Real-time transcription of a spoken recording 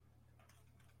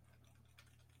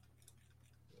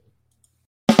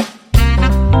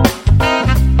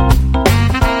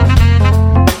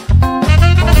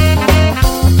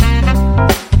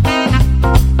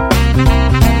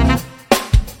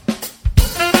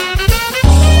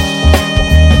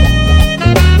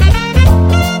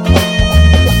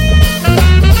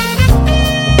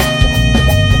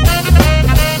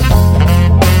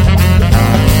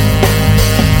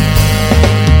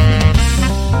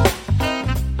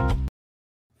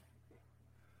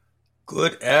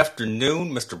Good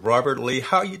afternoon, Mr. Robert Lee.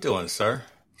 How are you doing, sir?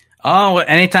 Oh,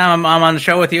 anytime I'm on the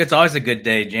show with you, it's always a good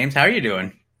day. James, how are you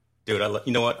doing? Dude,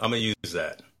 you know what? I'm going to use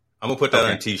that. I'm going to put that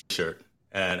on a Okay. t-shirt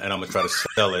and I'm going to try to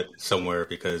sell it somewhere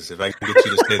because if I can get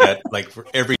you to say that like for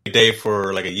every day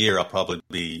for like a year, I'll probably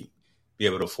be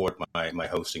able to afford my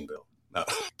hosting bill. No.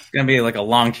 It's going to be like a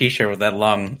long t-shirt with that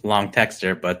long text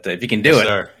there, but if you can do Yes, it.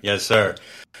 sir. Yes, sir.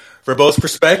 For both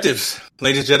perspectives,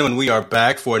 ladies and gentlemen, we are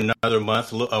back for another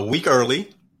month, a week early.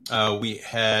 We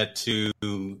had to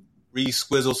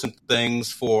re-squizzle some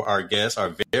things for our guest,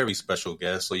 our very special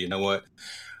guest. So you know what?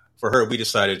 For her, we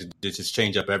decided to just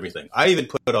change up everything. I even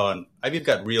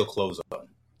got real clothes on.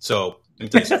 So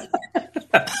let me tell you something.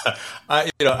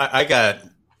 I got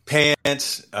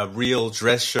pants, a real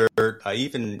dress shirt. I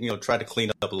even, tried to clean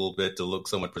up a little bit to look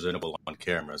somewhat presentable on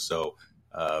camera. So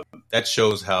that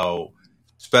shows how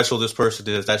special this person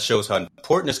is. That shows how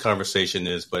important this conversation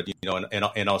is. But,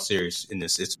 in all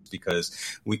seriousness, it's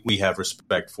because we have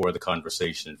respect for the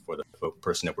conversation, for the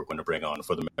person that we're going to bring on,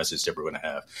 for the message that we're going to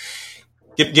have.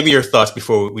 Give me your thoughts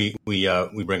before we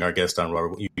bring our guest on,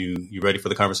 Robert. You ready for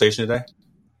the conversation today?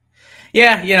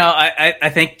 Yeah, I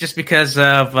think just because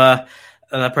of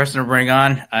the person to bring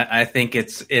on, I think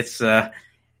it's just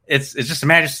a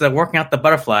matter of working out the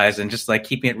butterflies and just like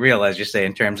keeping it real, as you say,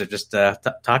 in terms of just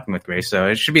talking with Grace. So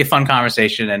it should be a fun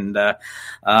conversation, and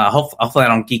hopefully I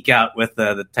don't geek out with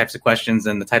the types of questions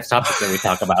and the types of topics that we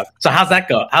talk about. So how's that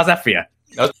go? How's that for you?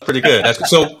 That's pretty good.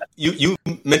 So you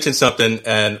mentioned something,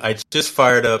 and I just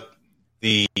fired up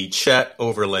the chat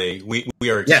overlay. We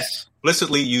are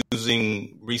explicitly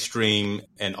using Restream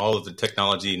and all of the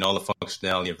technology and all the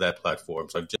functionality of that platform.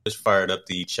 So I've just fired up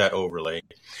the chat overlay,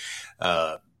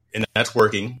 and that's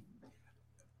working.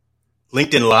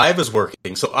 LinkedIn Live is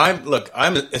working. So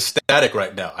I'm ecstatic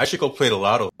right now. I should go play the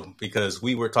lotto because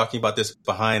we were talking about this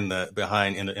behind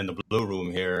in the blue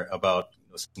room here about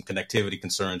some connectivity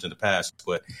concerns in the past,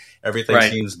 but everything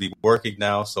seems to be working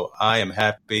now. So I am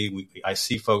happy. I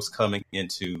see folks coming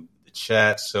into the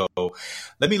chat. So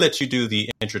let me let you do the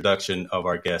introduction of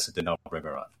our guest, and then I'll bring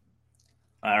her on.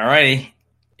 All righty.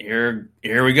 Here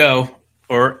we go.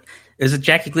 Or is it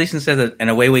Jackie Gleason says that, and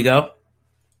away we go?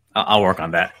 I'll work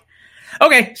on that.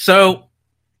 Okay, so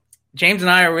James and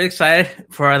I are really excited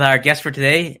for our guest for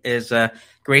today is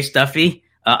Grace Duffy.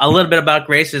 A little bit about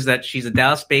Grace is that she's a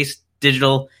Dallas-based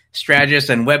digital strategist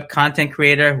and web content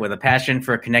creator with a passion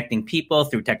for connecting people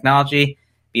through technology,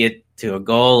 be it to a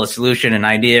goal, a solution, an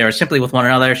idea, or simply with one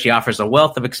another. She offers a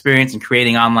wealth of experience in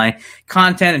creating online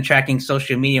content and tracking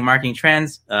social media marketing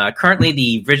trends. Currently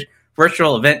the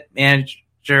virtual event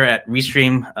manager at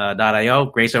Restream.io.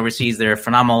 Grace oversees their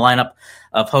phenomenal lineup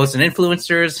of hosts and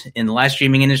influencers in the live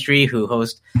streaming industry who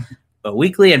host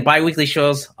weekly and bi-weekly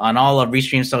shows on all of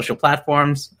Restream's social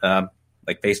platforms,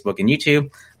 like Facebook and YouTube.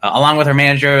 Along with her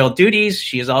managerial duties,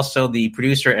 she is also the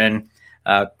producer and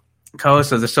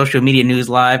co-host of the Social Media News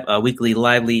Live, a weekly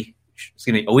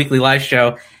live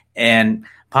show and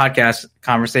podcast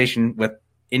conversation with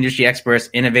industry experts,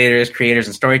 innovators, creators,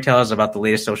 and storytellers about the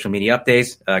latest social media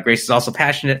updates. Grace is also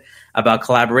passionate about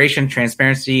collaboration,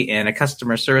 transparency, and a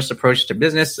customer service approach to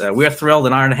business. We are thrilled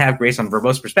and honored to have Grace on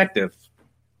Verbose Perspective.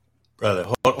 Brother,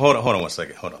 hold on one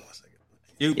second.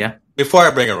 Before I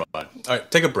bring her on, all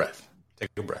right, take a breath.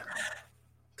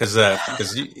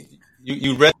 Because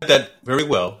you read that very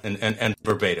well and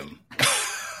verbatim.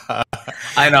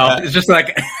 I know. It's just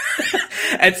like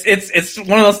it's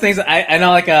one of those things. I know.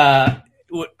 Like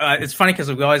it's funny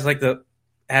because we always like to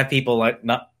have people like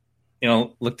not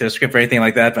look to the script or anything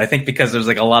like that. But I think because there's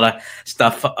like a lot of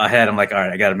stuff ahead, I'm like, all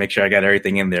right, I got to make sure I got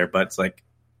everything in there. But it's like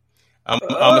I'm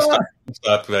gonna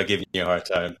stop without giving you a hard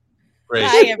time. Grace.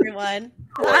 Hi, everyone.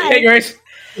 Hi. Hey, Grace.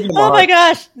 Oh, my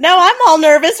gosh. Now I'm all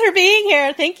nervous for being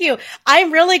here. Thank you.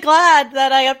 I'm really glad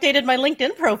that I updated my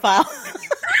LinkedIn profile.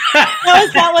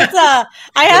 that was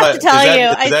I have to tell you.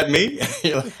 Is that me?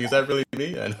 Is that really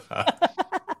me?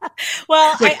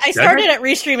 Well, I started at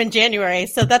Restream in January,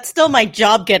 so that's still my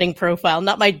job-getting profile,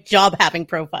 not my job-having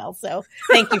profile. So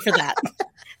thank you for that.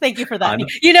 Thank you for that.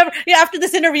 You never after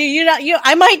this interview,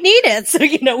 I might need it. So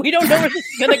we don't know where this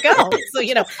is going to go. So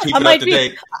I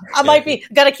might be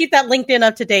got to keep that LinkedIn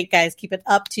up to date, guys. Keep it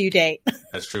up to date.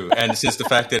 That's true. And since the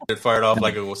fact that it fired off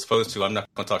like it was supposed to, I'm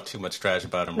not going to talk too much trash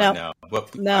about him right now. But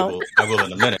I will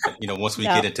in a minute. Once we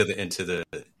get into the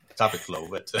topic flow.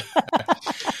 But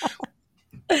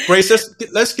Grace,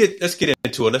 let's get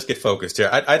into it. Let's get focused here.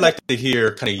 I'd like to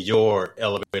hear kind of your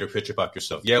elevator pitch about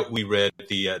yourself. Yeah, we read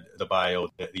the bio,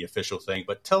 the official thing,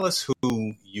 but tell us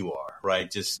who you are,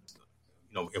 right? Just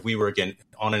if we were again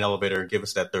on an elevator, give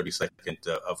us that 30-second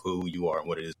of who you are and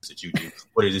what it is that you do,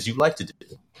 what it is you like to do.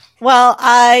 Well,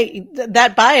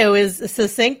 that bio is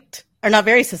succinct, or not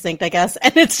very succinct, I guess.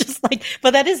 And it's just like,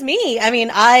 but that is me. I mean,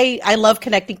 I love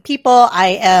connecting people.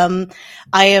 I am,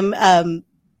 I'm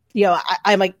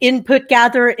like input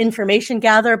gatherer, information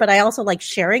gatherer, but I also like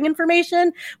sharing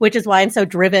information, which is why I'm so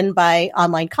driven by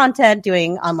online content,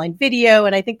 doing online video.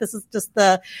 And I think this is just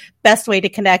the best way to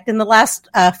connect. In the last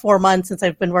 4 months since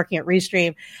I've been working at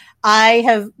Restream, I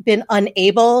have been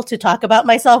unable to talk about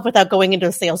myself without going into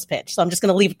a sales pitch. So I'm just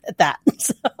going to leave it at that.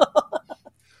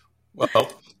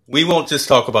 Well, we won't just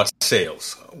talk about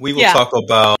sales. We will talk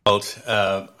about,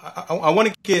 I want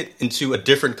to get into a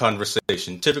different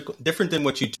conversation, different than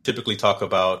what you typically talk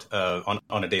about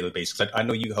on a daily basis. I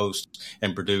know you host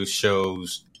and produce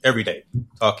shows every day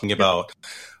talking about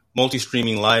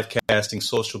multi-streaming, live casting,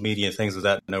 social media, and things of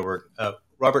that network.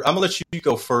 Robert, I'm going to let you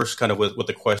go first kind of with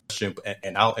the question,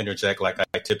 and I'll interject like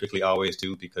I typically always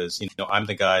do because, I'm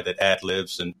the guy that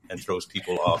ad-libs and throws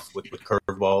people off with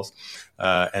curveballs.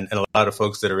 And a lot of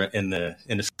folks that are in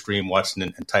the stream watching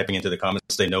and typing into the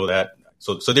comments, they know that.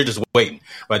 So they're just waiting,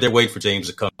 right? They're waiting for James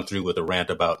to come through with a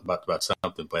rant about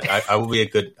something. But I will be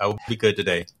good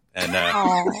today. And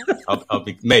I'll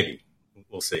be, maybe.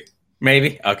 We'll see.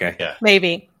 Maybe? Okay. Yeah.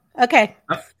 Maybe. Okay.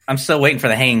 I'm still waiting for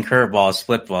the hanging curveball,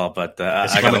 split ball, but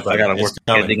I got to work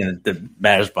everything in the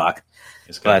batter's box.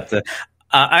 But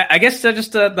I guess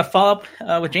just the follow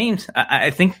up with James. I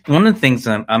think one of the things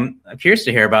I'm curious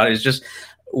to hear about is just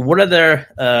what are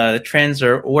the trends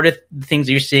or what are the things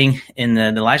that you're seeing in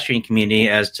the live streaming community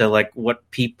as to like what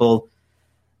people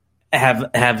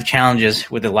have challenges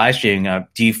with the live streaming.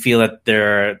 Do you feel that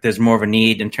there's more of a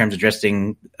need in terms of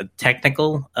addressing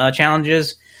technical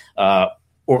challenges?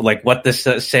 Or like what this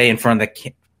say in front of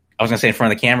I was going to say in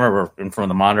front of the camera or in front of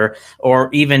the monitor, or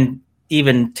even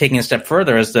taking a step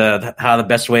further as to how the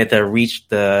best way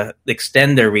to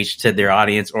extend their reach to their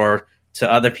audience or to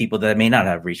other people that may not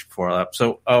have reached before.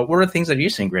 So what are the things that you're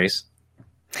seeing, Grace?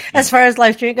 As far as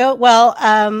live streaming go,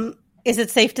 well, is it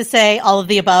safe to say all of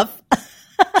the above?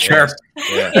 Sure.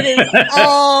 Yeah. It is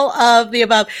all of the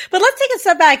above. But let's take a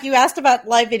step back. You asked about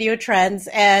live video trends,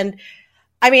 and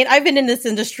I mean, I've been in this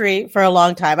industry for a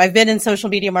long time. I've been in social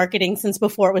media marketing since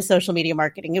before it was social media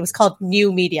marketing. It was called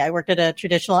new media. I worked at a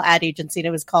traditional ad agency and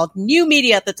it was called new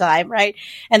media at the time, right?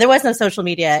 And there was no social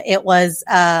media. It was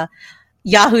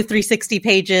Yahoo 360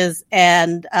 pages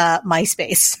and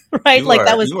MySpace, right?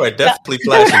 You are definitely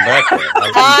flashing back there.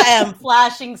 I am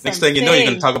flashing some Next thing you know, you're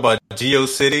going to talk about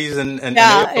GeoCities and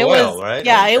AOL, right?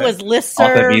 Yeah, okay. It was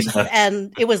listservs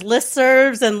and it was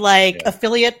listservs and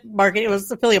affiliate marketing. It was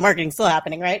affiliate marketing still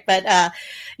happening, right? But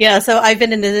so I've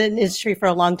been in the industry for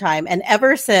a long time, and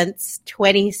ever since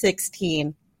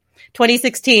 2016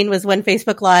 was when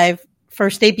Facebook Live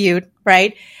first debuted,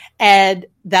 right? And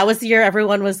that was the year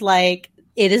everyone was like,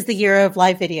 it is the year of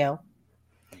live video.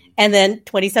 And then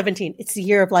 2017, it's the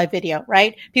year of live video,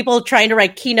 right? People trying to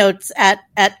write keynotes at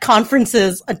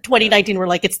conferences in 2019 were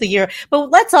like, it's the year. But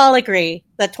let's all agree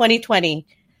that 2020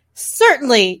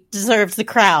 certainly deserves the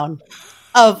crown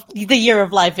of the year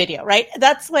of live video, right?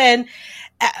 That's when,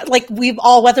 we've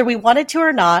all, whether we wanted to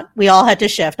or not, we all had to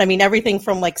shift. I mean, everything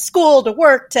from school to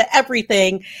work to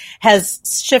everything has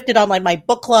shifted online. My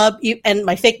book club and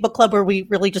my fake book club where we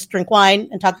really just drink wine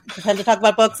and pretend to talk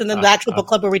about books, and then the actual book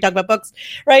club where we talk about books,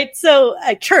 right? So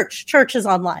church is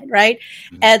online, right?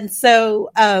 Mm-hmm. And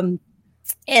so, and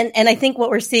I think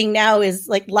what we're seeing now is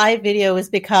live video has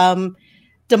become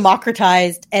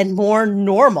democratized and more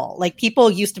normal. Like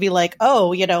people used to be like,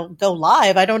 oh, go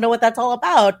live. I don't know what that's all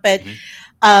about. But,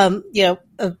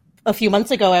 a few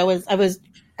months ago, I was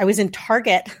in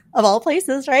Target of all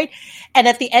places. Right. And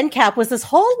at the end cap was this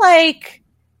whole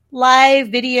live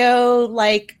video,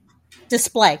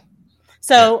 display.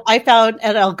 So I found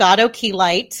an Elgato key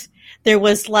light. There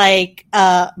was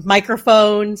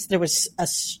microphones. There was a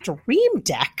Stream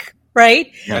Deck.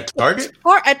 Right? At Target?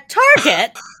 At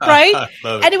Target, right?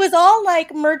 And it was all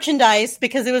merchandise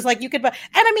because it was you could buy. And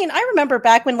I mean, I remember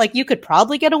back when you could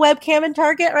probably get a webcam in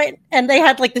Target, right? And they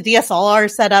had the DSLR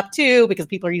set up too because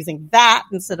people are using that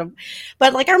instead of.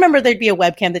 But I remember there'd be a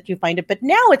webcam that you find it. But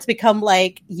now it's become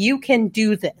you can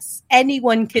do this.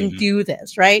 Anyone can do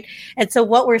this, right? And so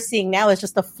what we're seeing now is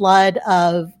just a flood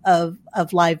of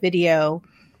live video.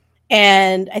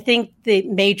 And I think the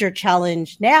major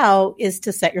challenge now is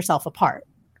to set yourself apart,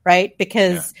 right?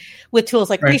 Because with tools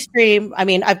like Restream, I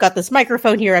mean, I've got this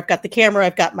microphone here, I've got the camera,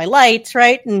 I've got my lights,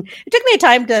 right? And it took me a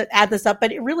time to add this up,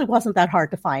 but it really wasn't that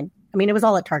hard to find I mean, it was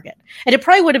all at Target. And it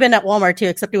probably would have been at Walmart too,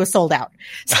 except it was sold out.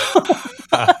 So.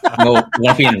 Well,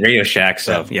 won't be in Radio Shack,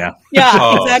 so yeah.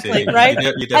 Yeah, exactly, right?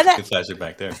 You definitely can flash it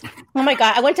back there. Oh my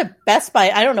God. I went to Best Buy.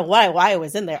 I don't know why I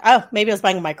was in there. Oh, maybe I was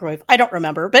buying a microwave. I don't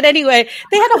remember. But anyway,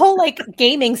 they had a whole like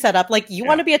gaming setup. Like, you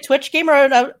want to be a Twitch gamer?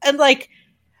 And like,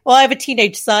 well, I have a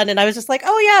teenage son, and I was just like,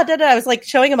 oh yeah. I was like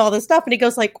showing him all this stuff, and he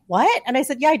goes like, what? And I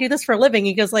said, yeah, I do this for a living.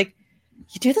 He goes like,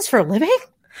 you do this for a living?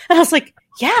 And I was like,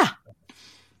 yeah.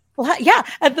 Well, yeah.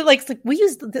 And then, like we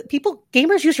use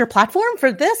gamers use your platform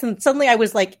for this. And suddenly I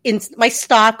was like, my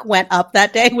stock went up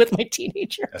that day with my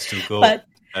teenager. That's too cool. But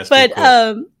at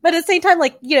the same time,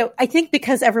 like, I think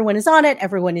because everyone is on it,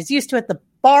 everyone is used to it. The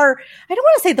bar, I don't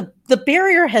want to say the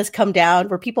barrier has come down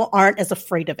where people aren't as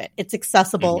afraid of it. It's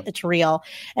accessible. It's real.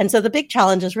 And so the big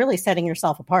challenge is really setting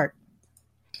yourself apart.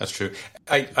 That's true.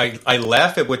 I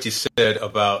laugh at what you said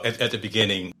about at the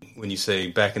beginning when you say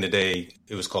back in the day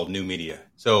it was called New Media.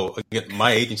 So again,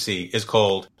 my agency is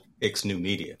called X New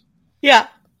Media. Yeah.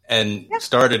 And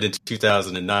started in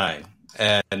 2009.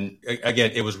 And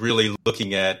again, it was really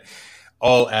looking at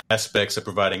all aspects of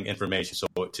providing information.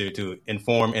 So to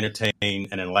inform, entertain,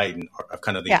 and enlighten are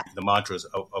kind of the mantras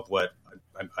of what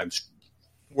I'm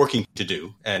working to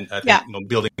do, and I think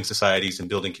building societies and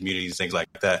building communities, things like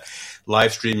that.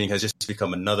 Live streaming has just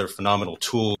become another phenomenal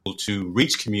tool to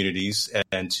reach communities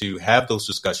and to have those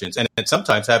discussions and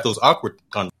sometimes have those awkward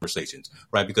conversations,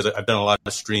 right? Because I've done a lot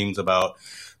of streams about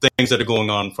things that are going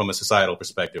on from a societal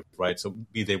perspective, right? So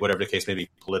be they whatever the case may be,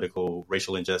 political,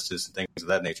 racial injustice, and things of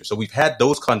that nature. So we've had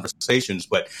those conversations,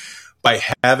 but by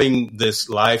having this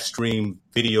live stream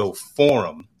video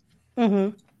forum,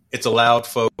 it's allowed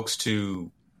folks to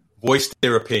voice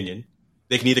their opinion.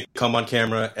 They can either come on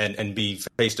camera and be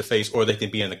face to face, or they can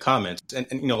be in the comments. And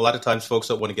a lot of times folks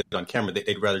don't want to get on camera.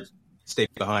 They'd rather stay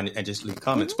behind and just leave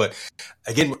comments. But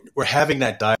again, we're having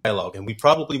that dialogue, and we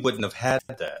probably wouldn't have had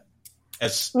that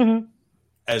as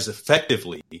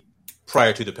effectively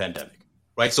prior to the pandemic,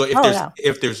 right? So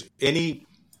if there's any,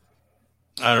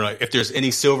 I don't know, if there's any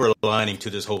silver lining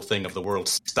to this whole thing of the world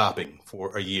stopping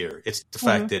for a year, it's the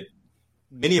fact that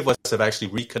many of us have actually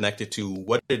reconnected to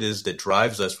what it is that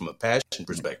drives us from a passion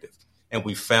perspective. And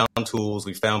we found tools,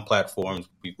 we found platforms,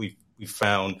 we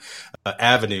found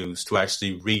avenues to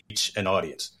actually reach an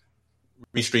audience.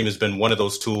 Restream has been one of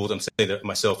those tools. I'm saying that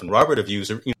myself and Robert have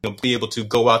used, be able to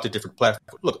go out to different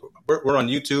platforms. Look, we're on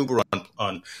YouTube, we're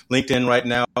on LinkedIn right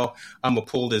now. I'm going to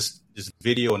pull this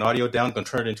video and audio down, going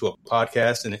to turn it into a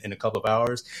podcast in a couple of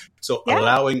hours. So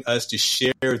allowing us to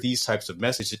share these types of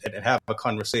messages and have a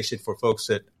conversation for folks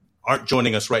that aren't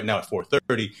joining us right now at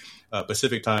 4:30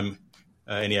 Pacific time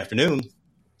in the afternoon,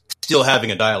 still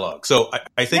having a dialogue. So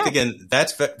I think, again,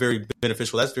 that's very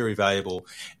beneficial. That's very valuable.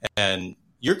 And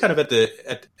you're kind of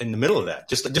in the middle of that,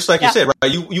 just like you said,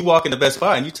 right? You walk into Best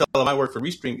Buy and you tell them I work for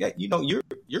Restream. Yeah,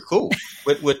 you're cool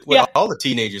with all the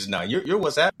teenagers now. You're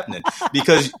what's happening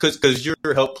because you're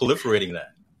help proliferating that.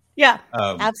 Yeah,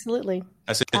 absolutely.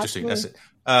 That's interesting. Absolutely.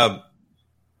 That's it.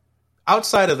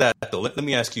 Outside of that, though, let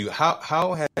me ask you,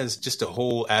 how has just the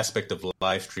whole aspect of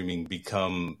live streaming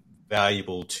become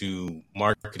valuable to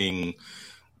marketing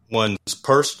one's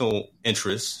personal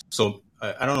interests? So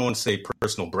I don't want to say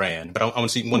personal brand, but I want to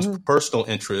see one's personal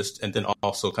interest and then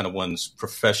also kind of one's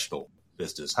professional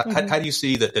business. How do you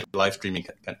see that live streaming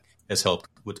has helped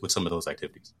with some of those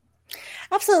activities?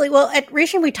 Absolutely. Well, at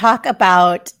Restream, we talk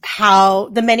about how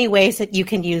the many ways that you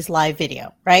can use live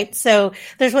video, right? So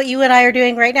there's what you and I are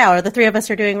doing right now, or the three of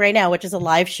us are doing right now, which is a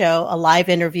live show, a live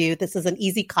interview. This is an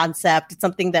easy concept. It's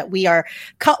something that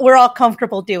we're all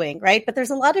comfortable doing, right? But there's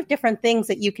a lot of different things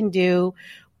that you can do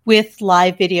with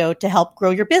live video to help grow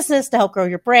your business, to help grow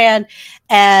your brand.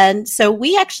 And so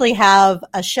we actually have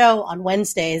a show on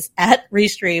Wednesdays at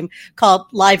Restream called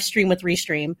Live Stream with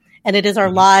Restream. And it is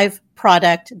our live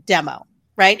product demo,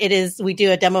 right? We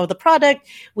do a demo of the product.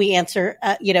 We answer,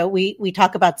 we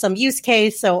talk about some use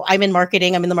case. So I'm in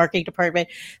marketing. I'm in the marketing department.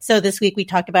 So this week we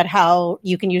talked about how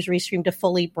you can use Restream to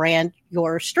fully brand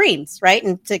your streams, right?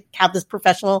 And to have this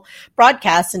professional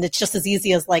broadcast. And it's just as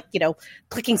easy as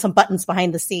clicking some buttons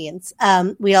behind the scenes.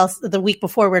 We also, the week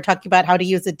before, we were talking about how to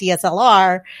use a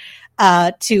DSLR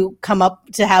to come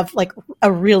up to have like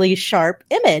a really sharp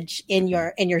image in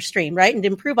your stream, right? And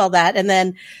improve all that. And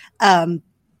then,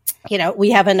 we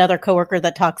have another coworker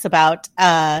that talks about,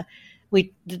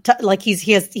 he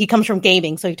comes from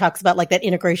gaming. So he talks about like that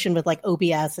integration with like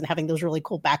OBS and having those really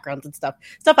cool backgrounds and stuff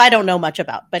I don't know much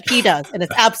about, but he does. And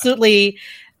it's absolutely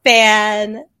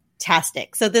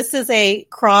fantastic. So this is a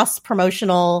cross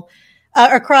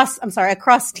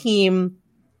team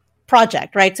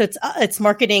project, right? So it's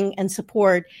marketing and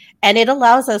support, and it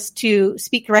allows us to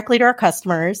speak directly to our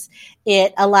customers.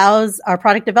 It allows our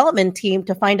product development team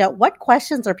to find out what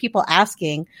questions are people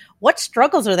asking, what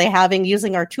struggles are they having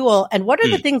using our tool, and what are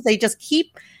the things they just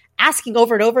keep asking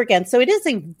over and over again. So it is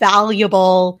a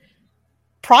valuable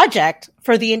project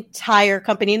for the entire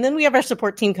company. And then we have our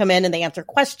support team come in and they answer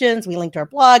questions. We link to our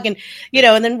blog and,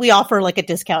 and then we offer like a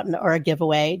discount or a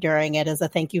giveaway during it as a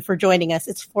thank you for joining us.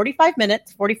 It's 45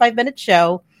 minute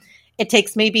show. It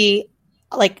takes maybe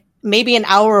an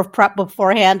hour of prep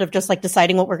beforehand of just like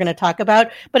deciding what we're going to talk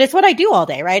about. But it's what I do all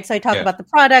day, right? So I talk about the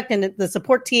product and the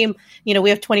support team. We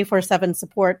have 24/7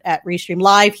 support at Restream,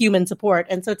 live human support.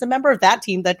 And so it's a member of that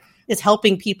team that is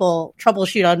helping people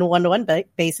troubleshoot on a one-to-one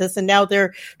basis. And now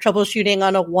they're troubleshooting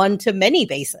on a one-to-many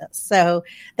basis. So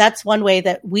that's one way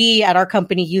that we at our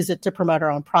company use it to promote our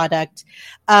own product.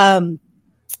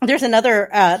 There's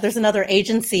another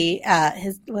agency,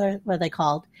 what are they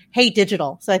called? Hey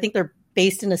Digital. So I think they're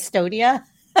based in Estonia.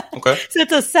 Okay. So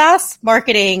it's a SaaS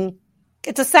marketing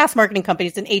company.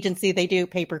 It's an agency. They do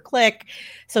pay-per-click,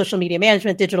 social media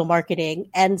management, digital marketing.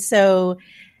 And so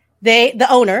the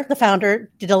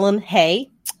founder, Dylan Hay,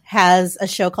 has a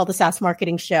show called the SaaS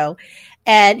Marketing Show.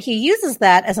 And he uses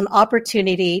that as an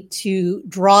opportunity to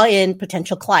draw in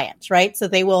potential clients, right? So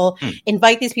they will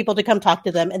invite these people to come talk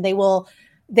to them, and they will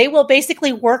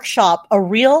basically workshop a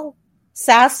real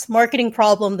SaaS marketing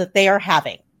problem that they are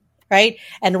having. Right.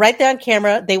 And right there on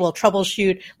camera, they will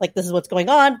troubleshoot, like, this is what's going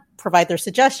on, provide their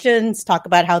suggestions, talk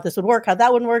about how this would work, how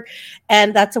that would work.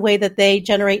 And that's a way that they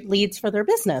generate leads for their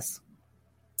business.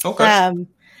 Okay.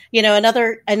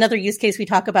 Another use case we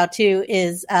talk about too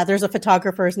is there's a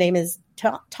photographer. His name is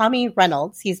Tommy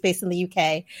Reynolds. He's based in the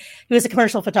UK. He was a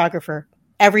commercial photographer.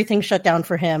 Everything shut down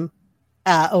for him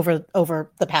over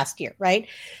the past year. Right.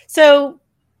 So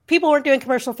people weren't doing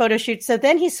commercial photo shoots. So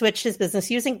then he switched his business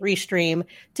using Restream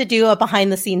to do a behind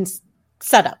the scenes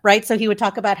setup, right? So he would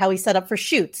talk about how he set up for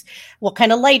shoots, what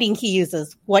kind of lighting he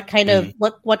uses, what kind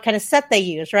of set they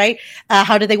use, right?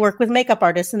 How do they work with makeup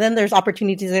artists? And then there's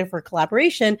opportunities there for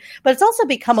collaboration, but it's also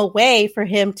become a way for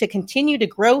him to continue to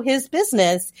grow his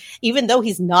business, even though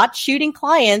he's not shooting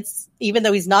clients, even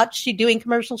though he's not doing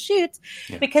commercial shoots,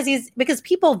 because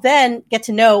people then get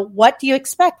to know, what do you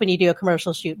expect when you do a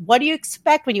commercial shoot? What do you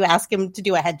expect when you ask him to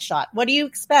do a headshot? What do you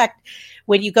expect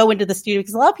when you go into the studio?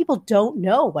 Because a lot of people don't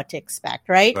know what to expect,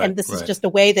 right? And this is just a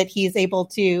way that he's able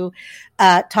to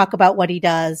talk about what he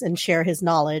does and share his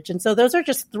knowledge. And so those are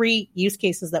just 3 use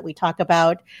cases that we talk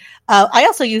about. I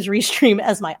also use Restream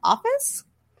as my office.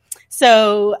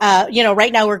 So,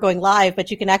 right now we're going live, but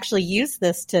you can actually use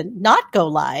this to not go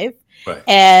live. Right.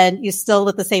 And you still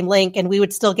with the same link, and we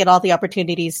would still get all the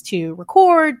opportunities to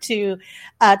record, to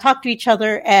talk to each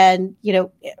other. And,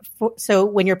 so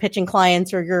when you're pitching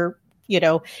clients or you're,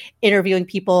 interviewing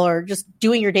people or just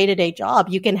doing your day-to-day job,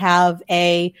 you can have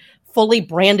a fully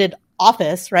branded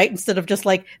office, right? Instead of just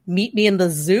like, meet me in the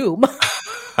Zoom,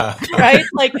 right?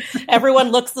 Like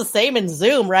everyone looks the same in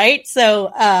Zoom, right?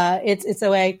 So it's a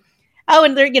way. Oh,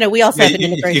 and there, we also have an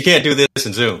integration. You can't do this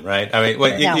in Zoom, right? I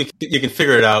mean, you can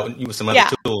figure it out with some other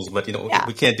tools, but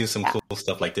we can't do some cool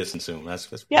stuff like this in Zoom. That's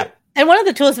good. And one of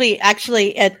the tools we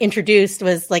actually introduced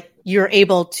was like, you're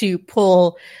able to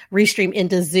pull Restream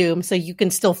into Zoom, so you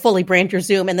can still fully brand your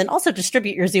Zoom and then also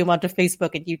distribute your Zoom onto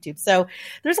Facebook and YouTube. So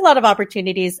there's a lot of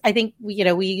opportunities. I think we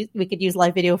could use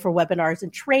live video for webinars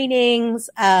and trainings,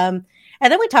 and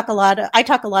then I talk a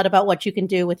lot about what you can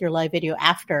do with your live video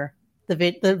after the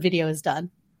video is done.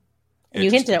 And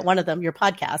you hinted at one of them, your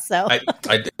podcast. So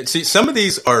I see some of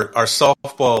these are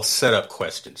softball setup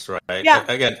questions, right? Yeah.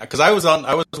 Again, because I was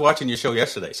watching your show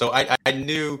yesterday, so I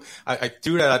knew I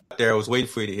threw that out there. I was waiting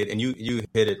for you to hit, and you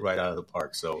hit it right out of the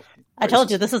park. So I told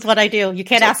you this is what I do. You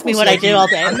can't ask me what I do all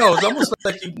day. I know, it's almost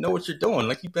like you know what you're doing,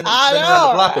 like you've been around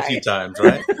the block a few times,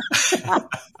 right?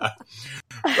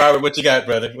 Robert, what you got,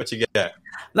 brother? What you got?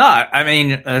 No, I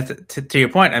mean, to your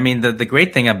point, I mean, the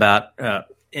great thing about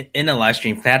in a live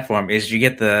stream platform is you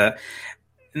get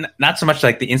not so much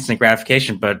like the instant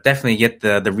gratification, but definitely get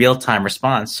the real time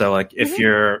response. So like if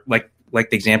you're like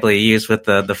the example you used with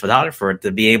the photographer,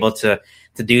 to be able to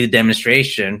do the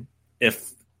demonstration, if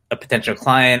a potential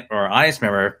client or audience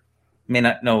member may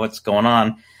not know what's going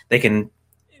on, they can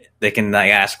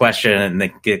like ask questions and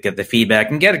they get the feedback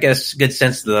and get a good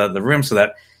sense of the room, so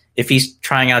that if he's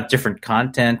trying out different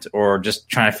content or just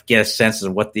trying to get a sense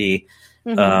of what the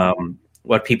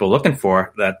what people are looking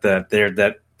for,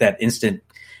 that instant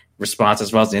response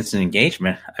as well as instant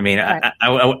engagement. I mean, right.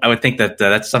 I would think that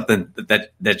that's something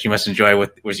that you must enjoy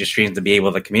with your streams, to be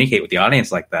able to communicate with the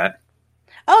audience like that.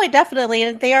 Oh, definitely.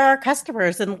 And they are our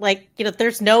customers. And like,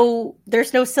 there's no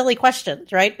silly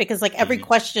questions, right? Because like every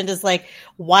question is like,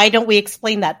 why don't we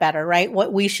explain that better? Right.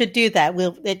 What we should do that.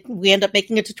 We end up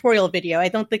making a tutorial video. I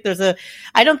don't think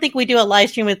we do a live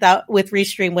stream with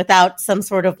Restream without some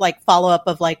sort of like follow up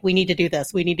of like, we need to do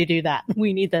this. We need to do that.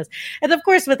 We need this. And of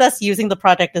course with us using the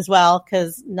product as well,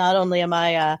 because not only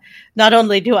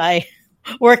do I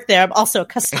work there, I'm also a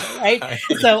customer, right?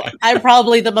 So I'm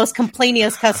probably the most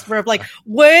complainiest customer of like,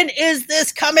 when is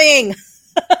this coming?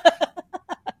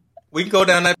 We can go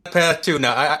down that path too.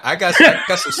 Now I got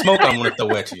some smoke I want to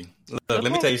throw at you. Look, okay.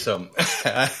 Let me tell you something.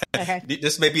 Okay.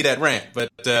 This may be that rant, but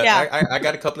I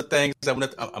got a couple of things I'm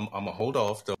gonna hold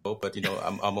off though. But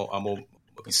I'm gonna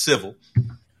be civil.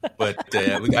 But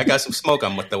I got some smoke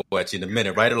I'm gonna throw at you in a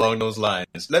minute, right along those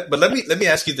lines. But let me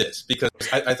ask you this, because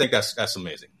I think that's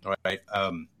amazing. All right,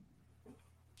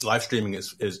 live streaming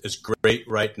is great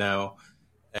right now,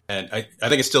 and I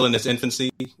think it's still in its infancy.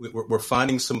 We're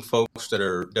finding some folks that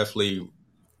are definitely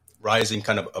rising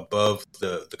kind of above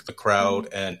the crowd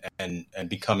and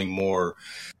becoming more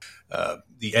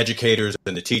the educators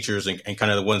and the teachers and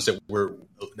kind of the ones that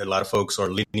a lot of folks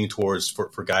are leaning towards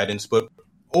for guidance, but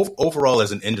overall,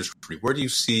 as an industry, where do you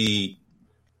see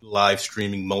live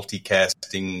streaming,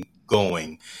 multicasting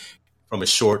going from a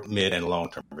short, mid, and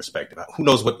long-term perspective? Who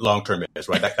knows what long-term is,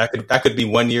 right? That could be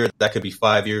 1 year, that could be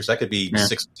 5 years, that could be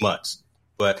 6 months.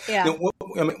 But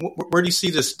where do you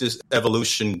see this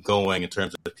evolution going in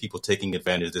terms of people taking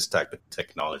advantage of this type of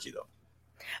technology, though?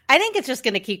 I think it's just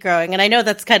going to keep growing. And I know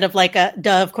that's kind of like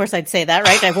duh, of course I'd say that,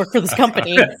 right? I work for this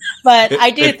company. But I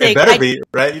do think... It better be,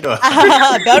 right?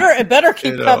 It better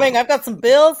keep coming. I've got some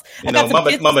bills.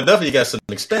 Mama Duffy got some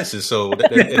expenses, so it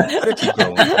better keep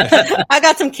growing. I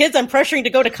got some kids I'm pressuring to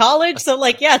go to college. So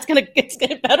it's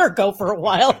gonna better go for a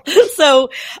while. So,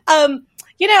 I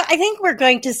think we're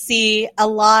going to see a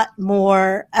lot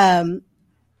more...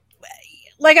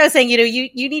 like I was saying,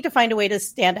 you need to find a way to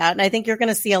stand out. And I think you're going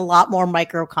to see a lot more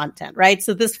micro content, right?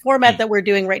 So this format that we're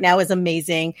doing right now is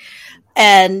amazing.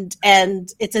 And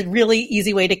it's a really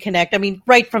easy way to connect. I mean,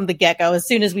 right from the get-go, as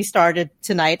soon as we started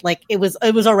tonight, like it was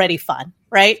already fun,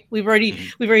 right? We've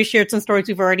already shared some stories.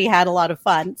 We've already had a lot of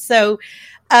fun. So,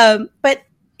 but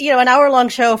an hour-long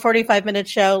show, 45-minute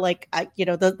show, like,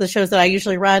 the shows that I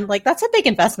usually run, like, that's a big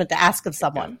investment to ask of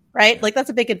someone, right? Like,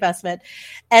 that's a big investment.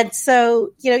 And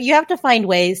so, you have to find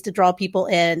ways to draw people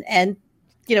in and,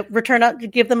 give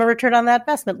them a return on that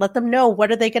investment. Let them know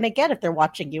what are they going to get if they're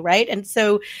watching you, right? And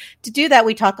so to do that,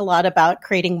 we talk a lot about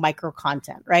creating micro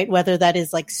content, right? Whether that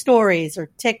is like stories or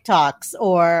TikToks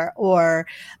or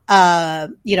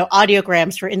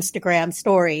audiograms for Instagram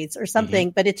stories or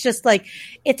something. But it's just like,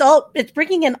 it's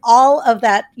bringing in all of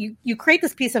that. You create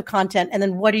this piece of content and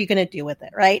then what are you going to do with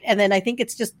it, right? And then I think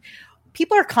it's just,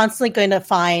 people are constantly going to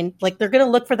find, like, they're going to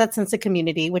look for that sense of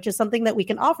community, which is something that we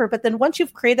can offer. But then once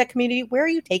you've created that community, where are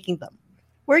you taking them?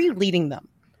 Where are you leading them?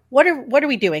 What are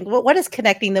we doing? What is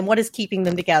connecting them? What is keeping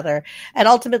them together? And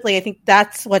ultimately, I think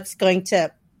that's what we're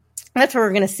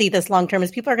going to see this long term,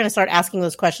 is people are going to start asking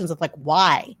those questions of like,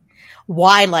 why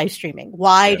live streaming?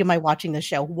 Why am I watching this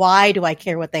show? Why do I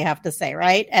care what they have to say?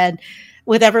 Right. And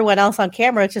with everyone else on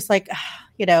camera, it's just like,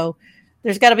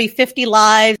 there's got to be 50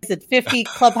 lives and 50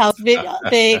 clubhouse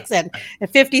things and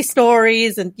 50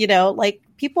 stories. And,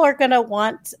 people are going to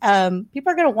want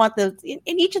those, and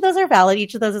each of those are valid.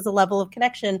 Each of those is a level of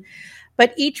connection,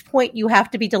 but each point you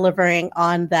have to be delivering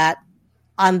on that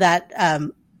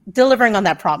delivering on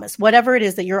that promise. Whatever it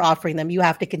is that you're offering them, you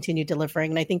have to continue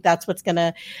delivering. And I think that's what's going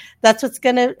to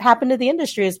happen to the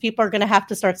industry, is people are going to have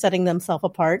to start setting themselves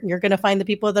apart. And you're going to find the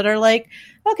people that are like,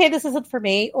 okay, this isn't for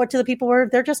me, or to the people where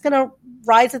they're just going to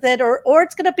rise with it, or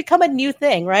it's going to become a new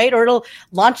thing, right? Or it'll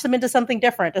launch them into something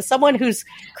different. As someone whose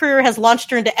career has launched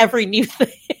her into every new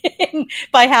thing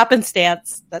by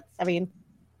happenstance, and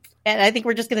I think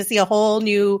we're just going to see a whole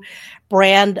new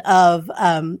brand of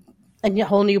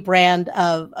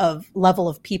level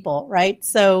of people, right?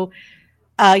 So,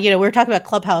 we were talking about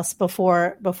Clubhouse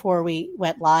before we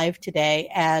went live today,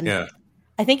 and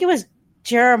I think it was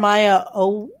Jeremiah.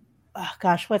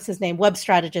 What's his name? Web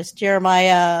strategist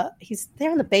Jeremiah. He's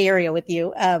there in the Bay Area with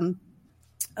you.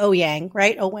 Yang,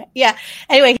 right? Yeah.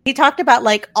 Anyway, he talked about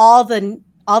like all the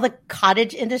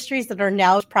cottage industries that are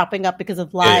now propping up because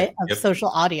of social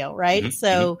audio, right? Mm-hmm.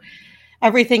 So.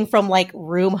 Everything from like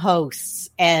room hosts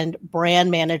and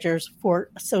brand managers for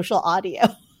social audio.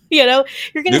 You're going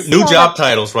to see new job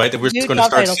titles, right? That we're going to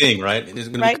start seeing, right?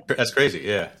 That's crazy,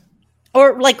 yeah.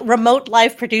 Or like remote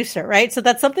live producer, right? So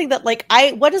that's something that like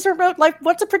what's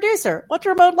a producer? What's a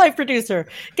remote live producer?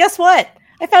 Guess what?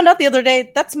 I found out the other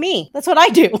day, that's me. That's what I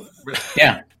do.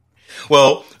 Yeah.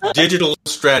 Well, digital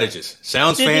strategist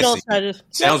sounds Digital fancy. strategist.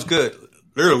 Sounds good.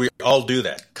 Literally, we all do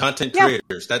that. Content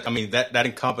creators. That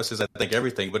encompasses, I think,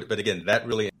 everything. But again, that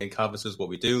really encompasses what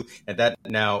we do, and that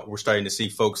now we're starting to see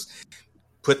folks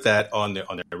put that on their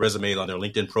resumes, on their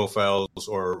LinkedIn profiles,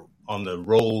 or on the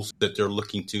roles that they're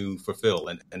looking to fulfill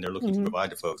and they're looking to provide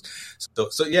to folks.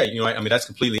 So yeah, I mean, that's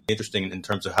completely interesting in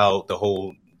terms of how the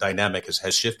whole dynamic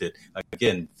has shifted,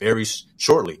 again, very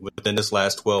shortly within this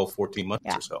last 12, 14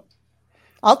 months or so.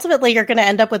 Ultimately, you're going to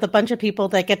end up with a bunch of people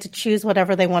that get to choose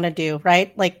whatever they want to do,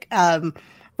 right? Like,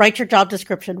 write your job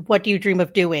description. What do you dream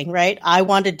of doing, right? I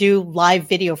want to do live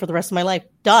video for the rest of my life.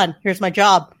 Done. Here's my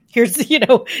job. Here's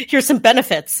some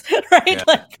benefits, right?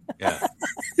 Yeah.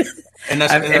 And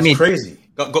that's crazy.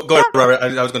 Go ahead, Robert.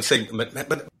 I was going to say,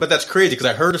 but that's crazy because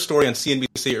I heard a story on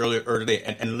CNBC earlier today,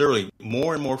 and literally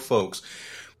more and more folks,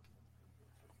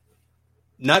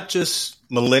 not just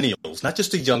millennials, not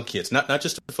just the young kids, not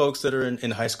just the folks that are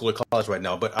in high school or college right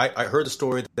now, but I heard a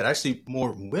story that actually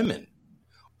more women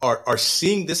are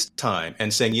seeing this time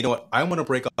and saying, you know what, I want to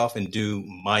break off and do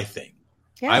my thing.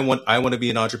 Yeah. I want to be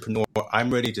an entrepreneur.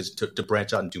 I'm ready to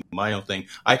branch out and do my own thing.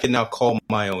 I can now call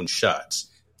my own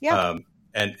shots. Yeah.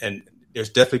 And there's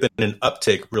definitely been an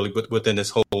uptick really within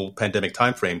this whole pandemic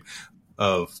timeframe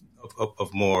of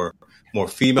more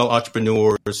female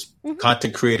entrepreneurs,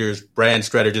 content creators, brand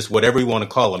strategists, whatever you want to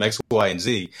call them, X, Y, and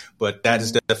Z. But that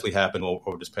has definitely happened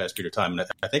over this past period of time. And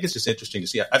I think it's just interesting to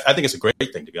see. I think it's a great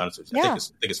thing, to be honest with you. I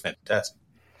think it's fantastic.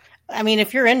 I mean,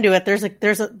 if you're into it,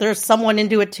 there's someone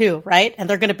into it too, right? And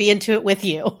they're going to be into it with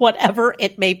you, whatever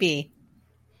it may be.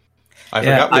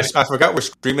 I forgot we're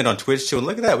streaming on Twitch too. And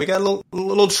look at that, we got a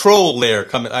little troll there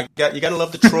coming. You got to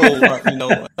love the troll.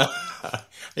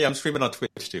 Yeah, I'm streaming on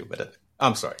Twitch too. But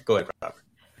I'm sorry. Go ahead, Robert.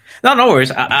 No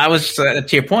worries. I was to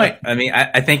your point. I mean,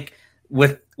 I think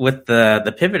with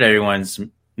the pivot everyone's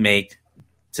made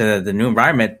to the new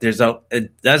environment,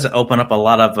 it does open up a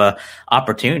lot of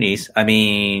opportunities. I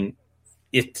mean,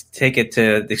 take it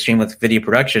to the extreme with video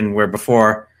production, where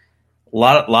before a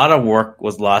lot of work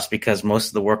was lost because most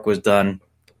of the work was done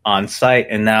on site,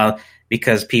 and now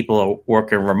because people are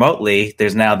working remotely,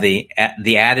 there's now the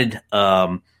added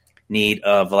need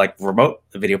of like remote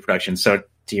video production. So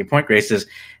to your point, Grace,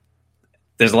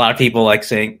 there's a lot of people like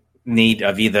saying need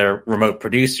of either remote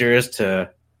producers to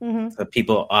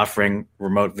people offering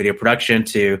remote video production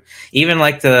to even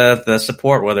like the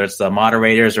support, whether it's the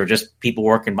moderators or just people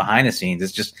working behind the scenes.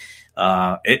 It's just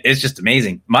it's just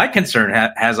amazing. My concern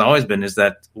has always been is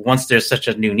that once there's such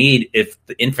a new need, if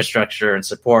the infrastructure and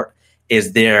support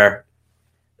is there,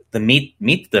 the meet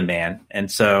the demand.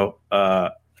 And so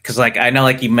because like I know,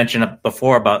 like you mentioned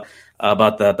before about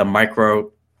the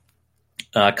micro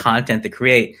content to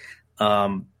create.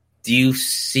 Do you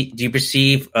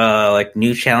perceive like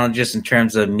new challenges in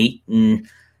terms of meeting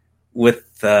with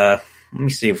let me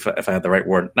see if I have the right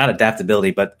word, not adaptability,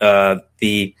 but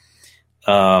the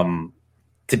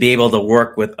to be able to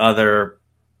work with other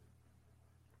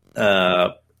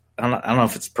I don't know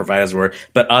if it's providers word,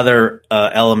 but other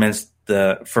elements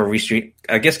for Restream.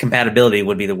 I guess compatibility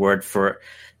would be the word for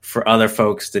other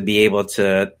folks to be able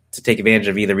to take advantage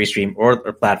of either Restream or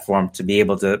a platform to be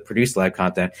able to produce live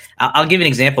content. I'll give an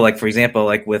example. Like, for example,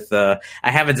 like with, I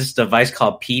have this device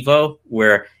called Pivo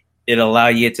where it'll allow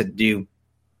you to do,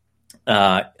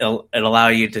 it'll allow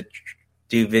you to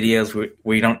do videos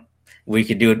where you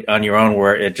can do it on your own,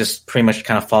 where it just pretty much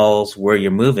kind of follows where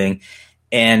you're moving.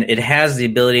 And it has the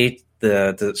ability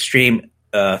to stream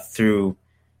through,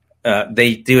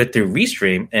 they do it through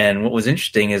Restream. And what was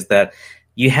interesting is that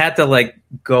you had to like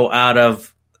go out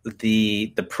of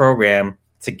the program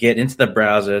to get into the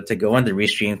browser, to go into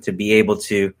Restream, to be able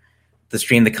to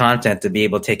stream the content, to be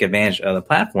able to take advantage of the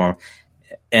platform.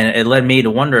 And it led me to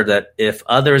wonder that if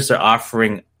others are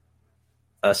offering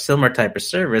a similar type of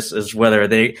service, is whether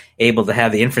they're able to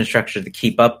have the infrastructure to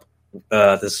keep up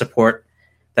to support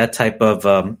that type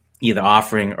of either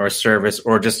offering or service,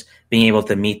 or just being able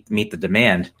to meet the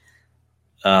demand.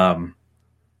 Let's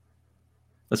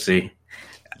see.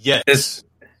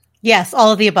 Yes,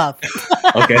 all of the above.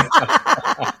 Okay.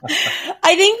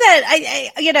 I think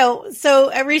that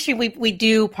so at Restream we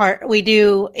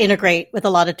do integrate with a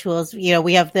lot of tools. We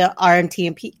have the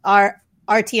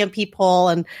RTMP poll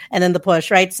and then the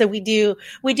push, right? So we do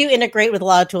integrate with a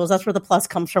lot of tools. That's where the plus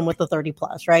comes from with the 30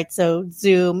 plus, right? So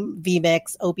Zoom,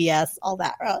 vMix, OBS, all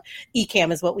that.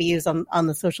 Ecamm is what we use on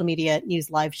the social media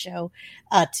news live show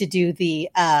to do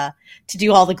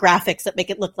all the graphics that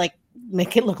make it look like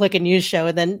a news show.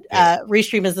 And then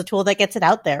Restream is the tool that gets it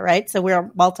out there, right? So we're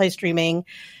multi-streaming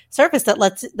service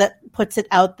that puts it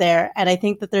out there. And I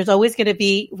think that there's always going to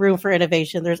be room for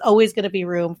innovation. There's always going to be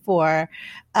room for,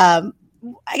 I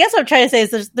guess what I'm trying to say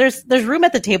is there's room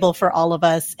at the table for all of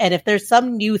us. And if there's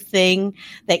some new thing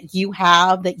that you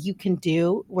have that you can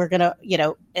do,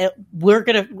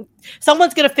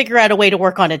 someone's going to figure out a way to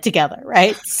work on it together.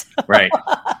 Right. Right.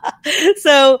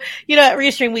 So, at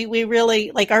Restream, we really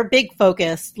like our big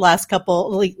focus last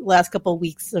couple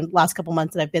weeks and last couple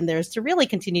months that I've been there is to really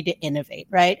continue to innovate.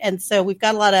 Right. And so we've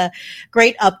got a lot of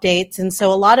great updates. And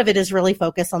so a lot of it is really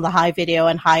focused on the high video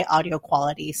and high audio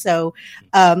quality. So,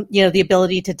 the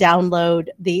ability to download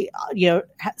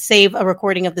save a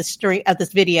recording of this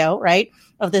video, right,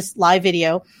 of this live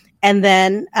video, and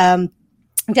then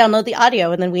download the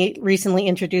audio. And then we recently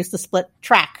introduced the split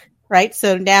track, right?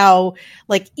 So now,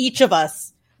 like each of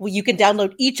us, you can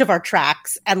download each of our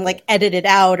tracks and like edit it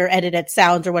out or edit it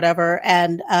sounds or whatever,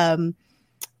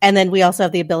 and then we also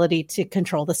have the ability to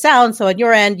control the sound. So on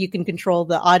your end, you can control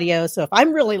the audio. So if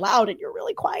I'm really loud and you're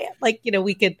really quiet,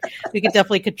 we could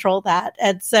definitely control that.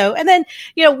 And so, and then,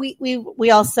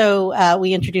 we also,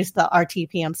 we introduced the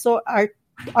RTPM. So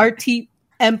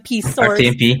RTMP source.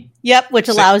 RTMP. Yep. Which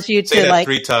allows you say to that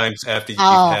 3 times after you've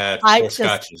had 4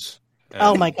 scotches.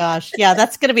 Oh my gosh. Yeah.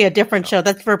 That's going to be a different show.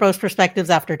 That's Verbose Perspectives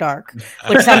After Dark,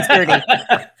 which sounds dirty.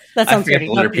 That sounds dirty.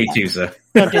 Don't do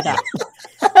that.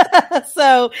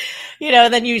 So,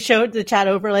 then you showed the chat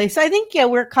overlay. So I think,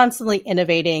 we're constantly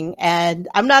innovating, and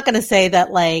I'm not going to say that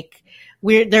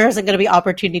there isn't going to be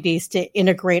opportunities to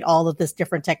integrate all of this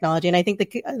different technology. And I think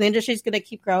the industry is going to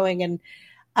keep growing. And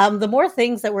the more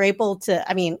things that we're able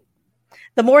to,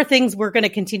 the more things we're going to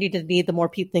continue to need, the more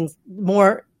people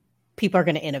are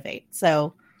going to innovate.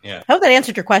 So I hope that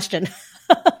answered your question.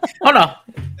 Oh no,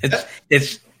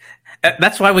 it's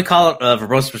that's why we call it a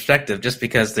verbose perspective, just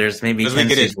because there's maybe we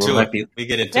get into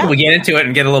it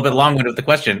and get a little bit long-winded with the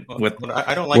question.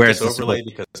 I don't like this overlay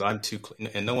because I'm too clean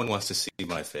and no one wants to see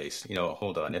my face.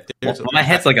 Hold on. If my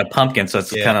head's like a pumpkin, so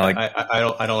it's kind of like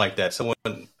I don't like that.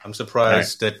 I'm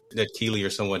surprised that Keely or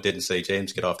someone didn't say,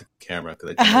 James, get off the camera,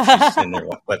 because she's in there.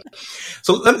 But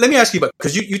so let me ask you about,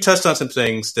 because you touched on some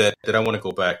things that I want to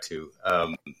go back to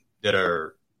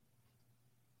that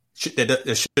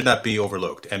should not be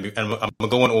overlooked, and I'm gonna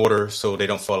go in order so they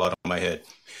don't fall out of my head.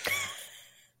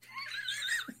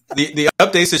 The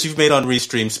updates that you've made on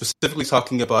Restream, specifically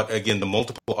talking about, again, the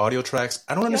multiple audio tracks.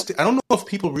 I don't understand. I don't know if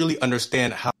people really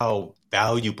understand how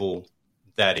valuable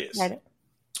that is. Right.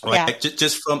 Yeah.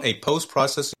 Just from a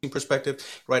post-processing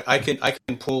perspective, right? I can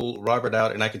pull Robert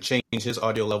out and I can change his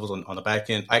audio levels on the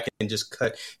back end. I can just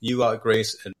cut you out,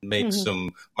 Grace, and make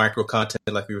some micro content,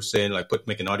 like we were saying, like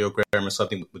make an audiogram or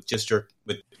something with just your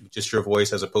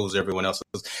voice as opposed to everyone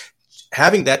else's.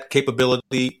 Having that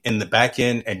capability in the back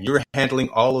end, and you're handling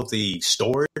all of the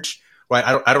storage,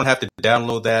 right? I don't have to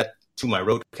download that to my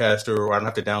Rodecaster, or I don't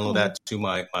have to download that to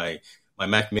my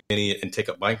Mac Mini and take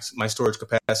up my storage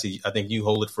capacity. I think you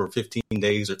hold it for 15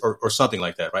 days or something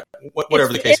like that, right?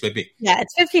 Whatever the case may be. Yeah,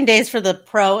 it's 15 days for the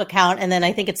pro account, and then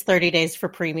I think it's 30 days for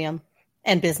premium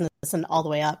and business and all the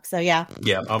way up. So yeah.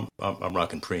 Yeah, I'm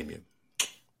rocking premium.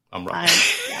 I'm rocking.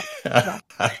 Yeah.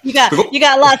 You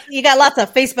got lots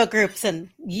of Facebook groups and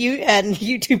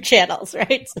YouTube channels,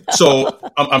 right? So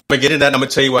I'm gonna get into that, and I'm gonna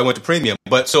tell you why I went to premium.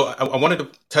 But so I wanted to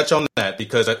touch on that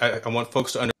because I want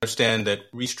folks to understand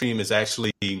that Restream is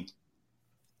actually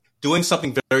doing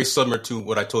something very similar to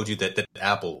what I told you that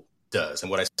Apple does,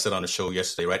 and what I said on the show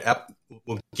yesterday. Right, Apple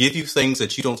will give you things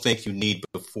that you don't think you need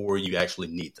before you actually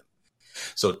need them.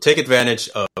 So take advantage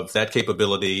of that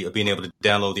capability of being able to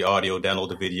download the audio, download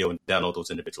the video, and download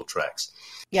those individual tracks.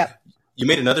 Yeah. You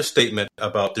made another statement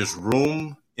about there's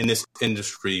room in this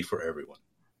industry for everyone.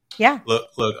 Yeah. Look,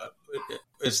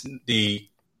 it's the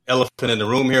elephant in the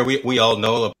room here. We all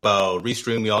know about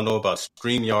Restream. We all know about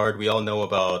StreamYard. We all know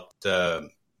about,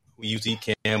 we use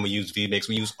Ecamm, we use vMix,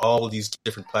 we use all of these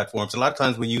different platforms. And a lot of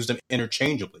times we use them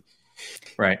interchangeably.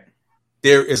 Right.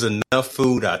 There is enough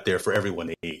food out there for everyone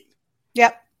to eat.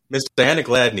 Yep. Miss Diana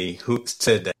Gladney, who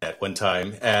said that one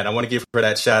time, and I want to give her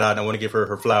that shout out. And I want to give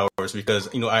her flowers because,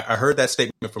 I heard that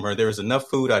statement from her. There is enough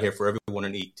food out here for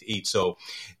everyone to eat. So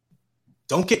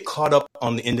don't get caught up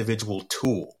on the individual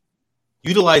tool.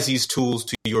 Utilize these tools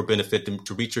to your benefit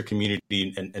to reach your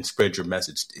community and spread your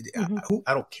message.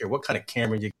 I don't care what kind of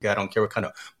camera you got. I don't care what kind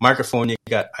of microphone you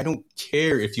got. I don't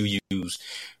care if you use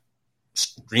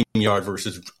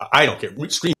StreamYard I don't care.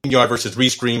 StreamYard versus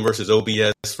Restream versus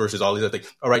OBS versus all these other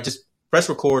things. All right, just press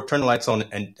record, turn the lights on,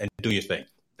 and do your thing.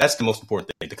 That's the most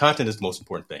important thing. The content is the most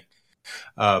important thing.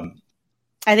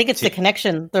 I think it's the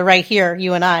connection. They're right here,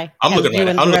 you and I. I'm looking right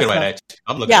at you.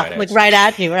 I'm looking right at you. Right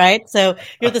at you, right? So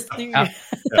you're the.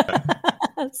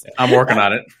 I'm working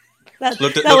on it.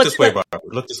 Look this way, Robert.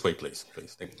 Look this way, please.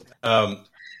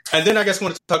 And then I guess I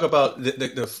want to talk about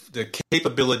the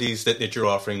capabilities that you're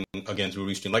offering again through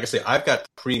Restream. Like I say, I've got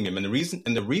premium, and the reason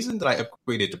that I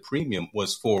upgraded to premium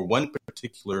was for one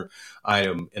particular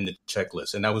item in the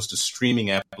checklist, and that was the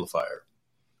streaming amplifier.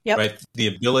 Yep. Right.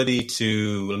 The ability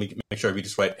to, let me make sure I read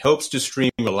this right, helps to stream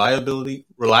reliably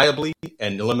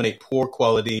and eliminate poor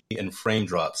quality and frame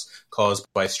drops caused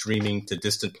by streaming to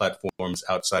distant platforms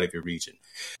outside of your region.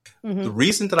 Mm-hmm. The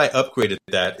reason that I upgraded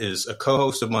that is a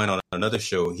co-host of mine on another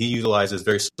show. He utilizes,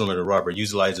 very similar to Robert,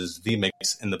 utilizes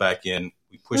vMix in the back end.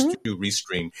 We push through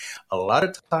Restream. A lot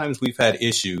of times we've had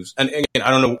issues, and again, I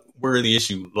don't know where the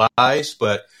issue lies,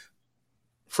 but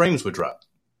frames would drop.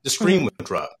 The stream would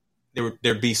drop.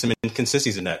 There'd be some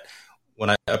inconsistencies in that. When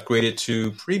I upgraded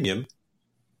to premium,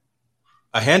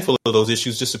 a handful of those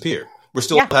issues disappear. We're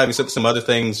still having some other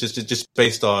things just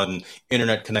based on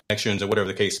internet connections or whatever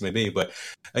the case may be. But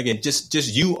again,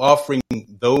 just you offering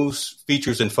those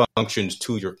features and functions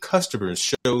to your customers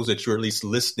shows that you're at least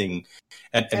listening,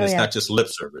 and it's not just lip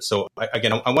service. So I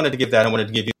wanted to give that. I wanted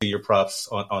to give you your props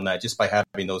on that just by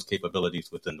having those capabilities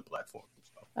within the platform.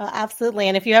 Absolutely.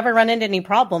 And if you ever run into any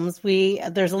problems,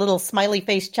 there's a little smiley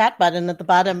face chat button at the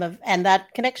bottom and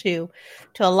that connects you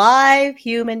to a live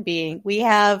human being. We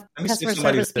have customer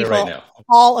service people right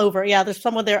all over. Yeah, there's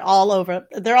someone there all over.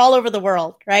 They're all over the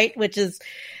world, right? I'm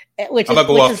gonna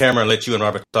go off camera and let you and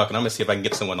Robert talk, and I'm gonna see if I can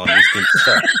get someone on these screens.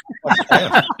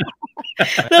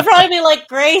 They'll probably be like,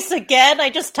 Grace again. I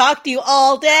just talked to you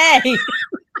all day.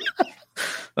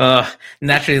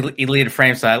 Naturally deleted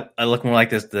frame, so I look more like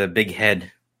the big head.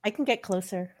 I can get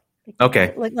closer.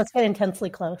 Okay. Let's get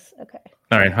intensely close. Okay.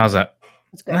 All right. How's that?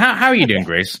 How are you doing,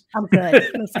 Grace? I'm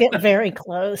good. Let's get very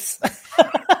close.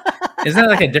 Isn't that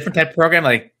like a different type of program,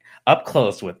 like up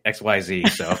close with XYZ?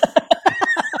 So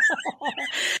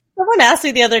someone asked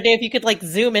me the other day if you could like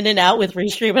zoom in and out with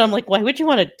Restream, and I'm like, why would you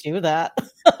want to do that?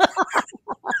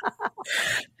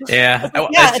 Yeah.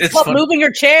 It's called moving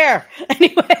your chair.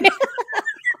 Anyway.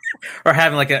 Or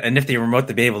having like a nifty remote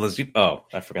to be able to zoom. Oh,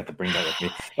 I forgot to bring that with me.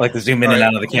 I like to zoom in and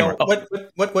out of the camera.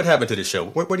 What happened to the show?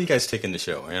 Where do you guys take in the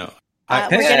show? I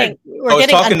was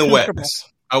talking to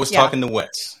Wes. I was talking to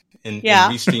Wes in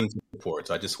Restream reports.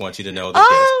 I just want you to know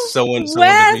that someone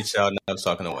did reach out, and I was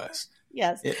talking to Wes.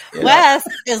 Yes, Wes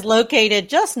is located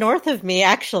just north of me,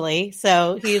 actually.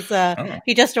 So he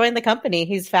just joined the company.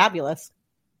 He's fabulous.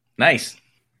 Nice.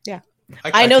 Yeah,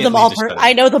 I know them all.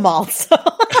 I know them all. So.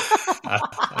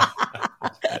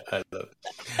 I love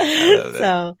it.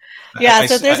 So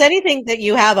if there's anything that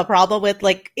you have a problem with,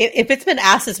 like if it's been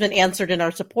asked, it's been answered in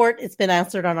our support, it's been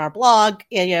answered on our blog.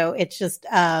 It's just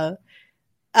so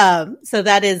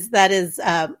that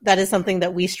is something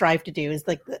that we strive to do. Is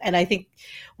like, and I think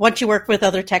once you work with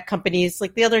other tech companies,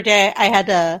 like the other day,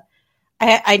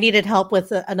 I needed help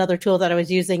with another tool that I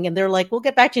was using, and they're like, "We'll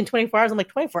get back to you in 24 hours." I'm like,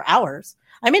 24 hours?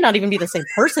 I may not even be the same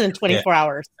person in 24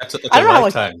 hours. That's I don't know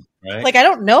lifetime, right? Like, I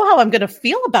don't know how I'm going to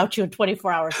feel about you in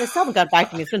 24 hours. They still haven't got back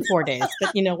to me. It's been 4 days,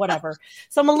 but whatever.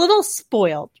 So I'm a little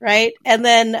spoiled, right? And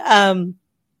then,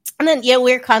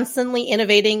 we're constantly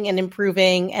innovating and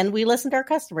improving, and we listen to our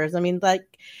customers. I mean,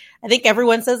 like, I think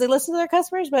everyone says they listen to their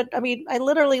customers, but I mean, I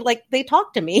literally, like, they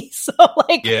talk to me. So,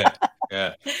 like, yeah.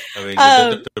 I mean,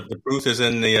 the proof is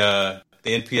in the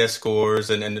NPS scores,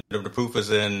 and the proof is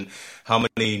in how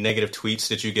many negative tweets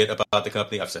did you get about the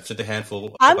company. I've sent a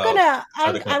handful. I'm gonna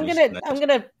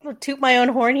toot my own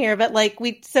horn here, but like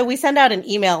we send out an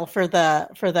email for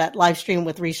that live stream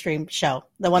with Restream show,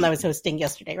 the one I was hosting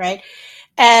yesterday, right?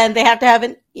 And they have to have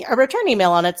a return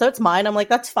email on it, so it's mine. I'm like,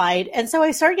 that's fine. And so I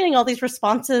started getting all these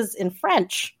responses in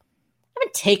French. I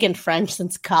haven't taken French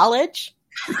since college,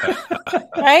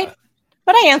 right?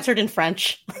 But I answered in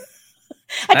French.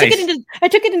 I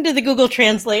took it into the Google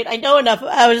Translate. I know enough.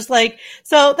 I was just like,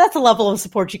 so that's a level of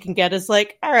support you can get. It's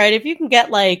like, all right, if you can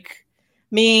get like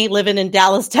me living in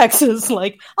Dallas, Texas,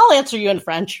 like I'll answer you in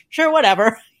French. Sure,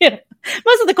 whatever.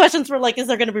 Most of the questions were like, is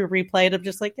there going to be a replay? And I'm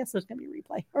just like, yes, there's going to be a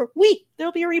replay. Or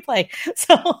there'll be a replay.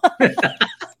 So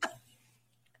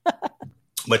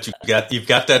But you've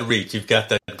got that reach. You've got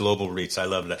that global reach. I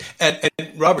love that. And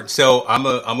Robert, so I'm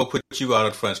gonna put you out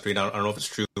on Front Street. I don't know if it's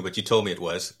true, but you told me it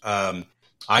was.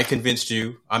 I convinced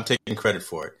you. I'm taking credit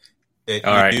for it.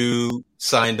 That you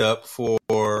signed up for,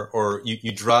 or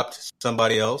you dropped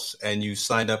somebody else, and you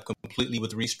signed up completely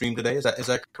with Restream today. Is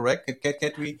that correct?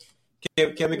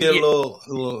 Can we get a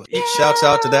little shouts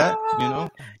out to that? You know?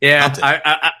 Yeah,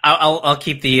 I'll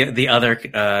keep the other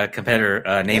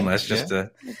competitor nameless,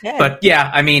 But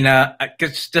yeah, I mean,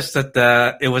 it's just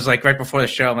that it was like right before the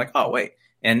show. I'm like, oh wait,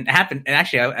 and it happened. And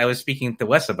actually, I was speaking to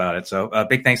Wes about it. So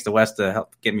big thanks to Wes to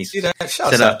help get me set up.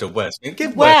 Shouts out to Wes.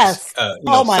 Give Wes.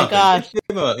 Oh my gosh!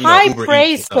 High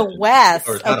praise to Wes.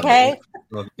 Okay.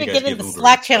 Get in the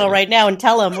Slack channel right now and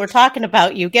tell him we're talking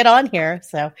about you. Get on here.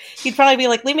 So he'd probably be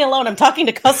like, leave me alone. I'm talking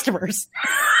to customers.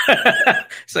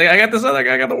 So I got this other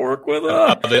guy I got to work with.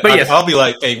 But yes. I'll be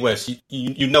like, hey, Wes,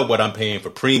 you know what I'm paying for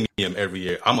premium every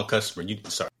year. I'm a customer.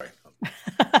 Sorry.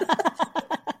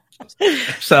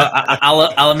 So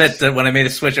I'll admit that when I made a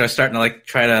switch, I was starting to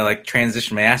try to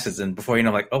transition my assets. And before you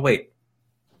know, I'm like, oh, wait,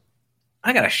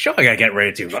 I got a show I got to get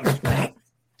ready to.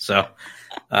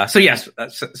 So yes,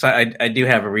 so I do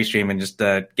have a Restream and just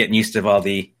getting used to all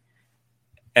the,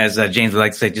 as James would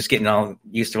like to say, just getting all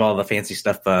used to all the fancy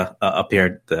stuff up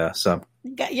here. So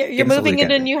you're moving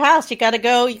into a new house. You got to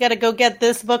go get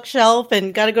this bookshelf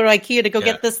and got to go to IKEA to go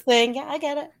get this thing. Yeah, I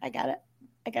get it.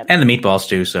 And the meatballs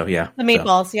too. So yeah, the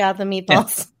meatballs. Yeah.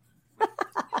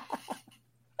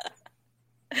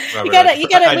 Robert, you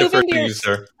gotta move into your.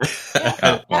 Sir.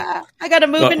 I gotta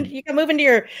move in. You can move into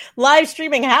your live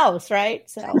streaming house, right?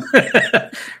 So,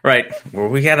 right. Well,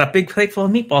 we got a big plate full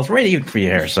of meatballs ready for you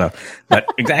here. So, but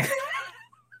exactly.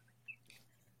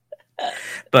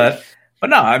 but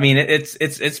no, I mean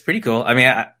it's pretty cool. I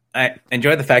mean, I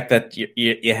enjoy the fact that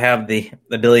you have the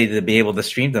ability to be able to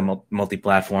stream to multi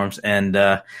platforms, and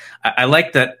I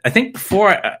like that. I think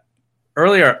before the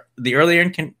earlier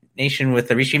incarnation with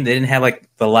the Restream, they didn't have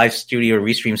the live studio or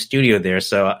Restream studio there.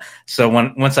 So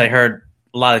once I heard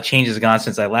a lot of changes gone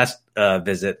since I last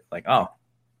visit, and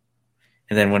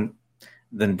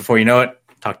then before you know it,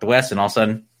 talk to Wes, and all of a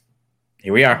sudden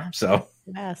here we are. So.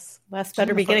 Yes, Wes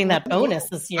better be getting that bonus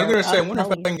this year. I'm going to say, I wonder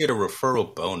if I can get a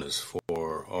referral bonus for.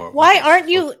 Why aren't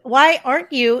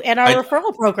you in our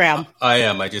referral program? I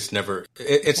am. I just never.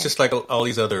 It's just like all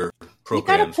these other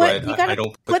programs, right? I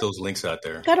don't put those links out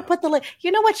there. Got to put the link.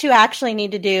 You know what you actually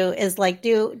need to do is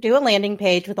do a landing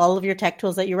page with all of your tech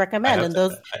tools that you recommend, and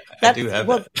those. I do have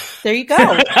that. There you go.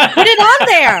 Put it on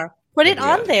there. Put it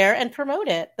on there and promote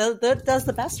it. That does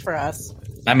the best for us.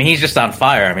 I mean, he's just on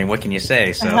fire. I mean, what can you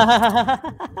say? So,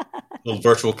 little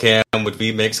virtual cam with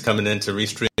vMix coming into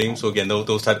Restream. So again,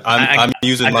 those type. I'm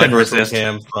using my virtual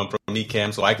cam from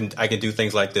eCam, so I can do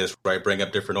things like this, right? Bring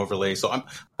up different overlays. So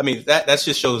that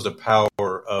just shows the power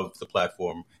of the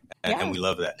platform, and we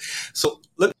love that. So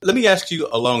let me ask you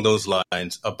along those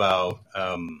lines about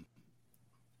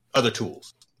other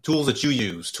tools that you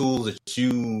use, tools that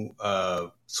you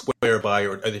swear by,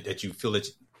 or that you feel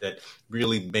that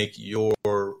really make your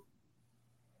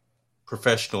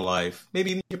professional life,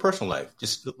 maybe even your personal life,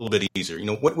 just a little bit easier. You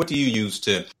know, what do you use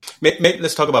to?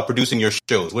 Let's talk about producing your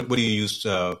shows. What do you use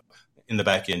in the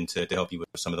back end to help you with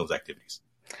some of those activities?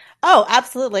 Oh,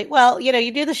 absolutely. Well,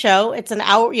 you do the show. It's an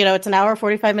hour. It's an hour,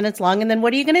 45 minutes long, and then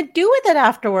what are you going to do with it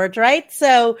afterwards, right?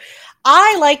 So,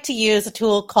 I like to use a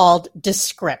tool called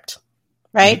Descript.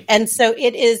 Right. Mm-hmm. And so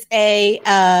it is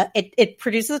it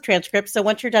produces a transcript. So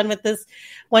once you're done with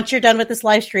this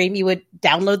live stream, you would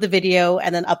download the video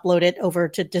and then upload it over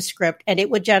to Descript, and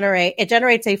it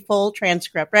generates a full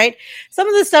transcript, right? Some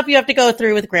of the stuff you have to go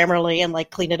through with Grammarly and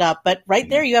clean it up, but right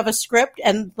there you have a script,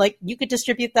 and you could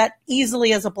distribute that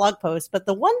easily as a blog post. But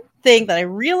the one thing that I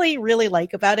really, really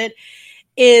like about it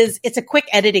is it's a quick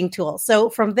editing tool. So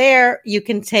from there you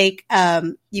can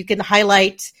you can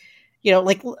highlight,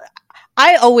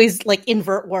 I always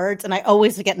invert words, and I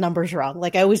always get numbers wrong.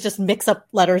 I always just mix up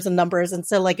letters and numbers. And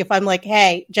so if I'm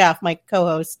hey, Jeff, my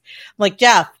co-host, I'm like,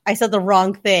 Jeff, I said the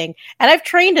wrong thing. And I've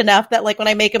trained enough that when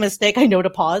I make a mistake, I know to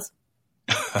pause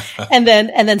and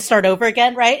then start over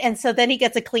again. Right. And so then he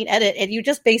gets a clean edit, and you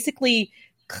just basically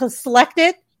select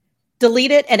it,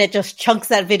 delete it, and it just chunks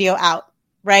that video out.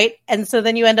 Right. And so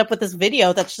then you end up with this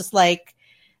video that's just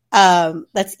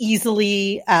that's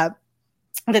easily,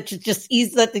 that's just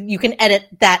easy, that you can edit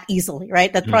that easily,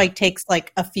 right? That probably takes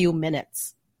a few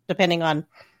minutes, depending on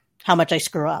how much I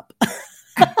screw up.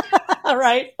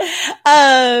 Right?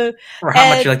 Or how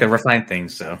much you like to refine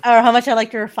things. Or how much I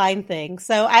like to refine things.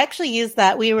 So I actually used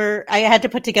that. I had to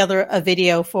put together a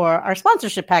video for our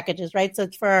sponsorship packages, right? So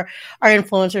it's for our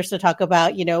influencers to talk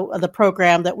about, the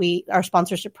program our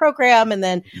sponsorship program, and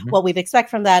then what we'd expect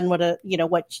from that, and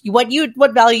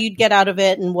what value you'd get out of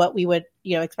it, and what we would,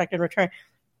 expect in return.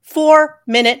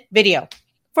 4-minute video.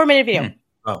 4-minute video.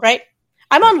 Oh. Right?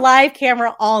 I'm on live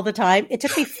camera all the time. It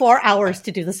took me 4 hours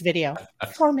to do this video.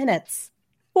 4 minutes.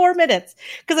 4 minutes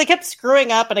because I kept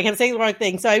screwing up and I kept saying the wrong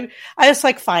thing. So I was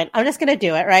like, fine, I'm just going to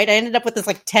do it. Right. I ended up with this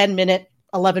like 10-minute,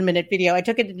 11-minute video. I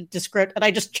took it into script and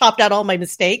I just chopped out all my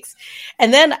mistakes.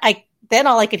 And then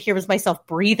all I could hear was myself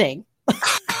breathing.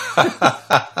 Well,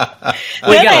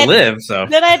 you gotta live. So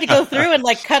then I had to go through and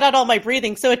like cut out all my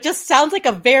breathing. So it just sounds like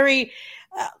a very,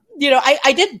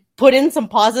 I did put in some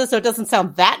pauses so it doesn't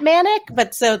sound that manic,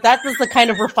 but so that was the kind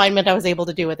of refinement I was able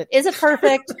to do with it. Is it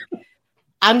perfect?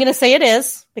 I'm going to say it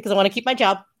is because I want to keep my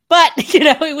job, but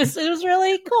it was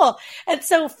really cool. And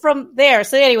so from there,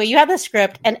 so anyway, you have the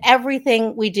script and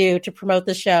everything we do to promote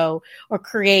the show or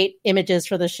create images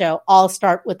for the show all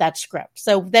start with that script.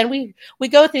 So then we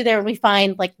go through there and we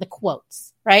find like the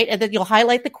quotes, right? And then you'll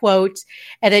highlight the quotes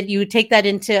and then you take that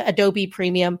into Adobe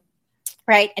Premium,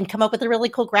 right? And come up with a really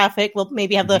cool graphic. We'll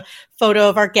maybe have the photo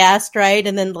of our guest, right?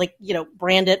 And then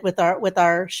brand it with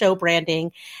our show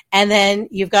branding. And then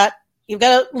you've got a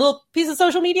little piece of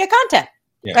social media content,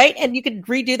 right? And you can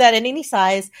redo that in any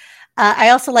size. I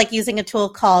also like using a tool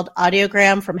called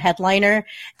Audiogram from Headliner.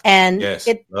 And it's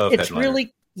Headliner.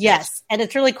 Really, yes. And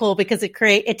it's really cool because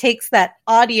it takes that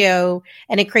audio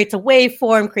and it creates a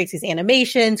waveform, creates these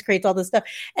animations, creates all this stuff.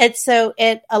 And so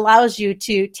it allows you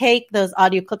to take those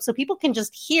audio clips so people can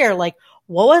just hear like,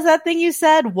 what was that thing you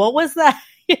said? What was that?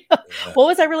 What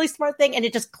was that really smart thing? And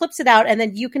it just clips it out. And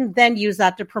then you can then use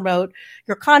that to promote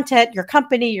your content, your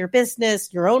company, your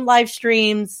business, your own live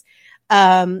streams.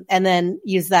 And then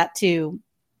use that to,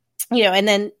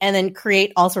 and then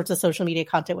create all sorts of social media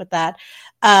content with that.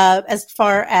 As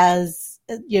far as,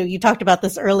 you talked about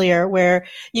this earlier where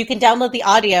you can download the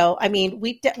audio. I mean,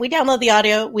 we download the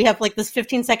audio. We have like this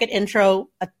 15-second intro,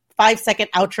 a 5-second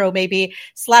outro, maybe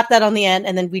slap that on the end.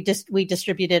 And then we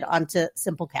distribute it onto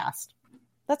Simplecast.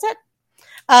 That's it.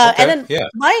 And then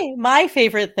my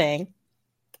favorite thing,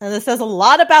 and this says a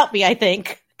lot about me, I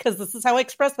think, because this is how I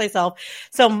express myself.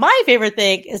 So my favorite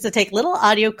thing is to take little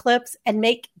audio clips and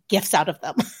make GIFs out of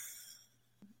them.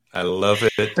 I love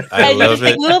it. I love it.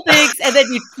 Take little things, and then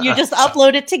you just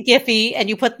upload it to Giphy, and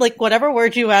you put like whatever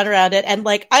words you want around it, and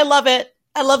like I love it.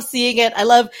 I love seeing it. I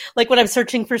love like when I'm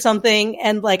searching for something,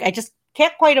 and like I just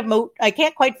can't quite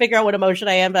figure out what emotion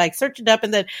I am, but I search it up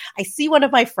and then I see one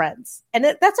of my friends. And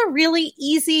that's a really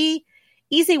easy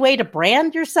way to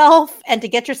brand yourself and to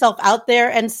get yourself out there.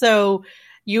 And so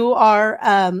you are,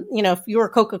 if you were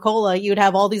Coca-Cola, you'd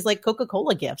have all these like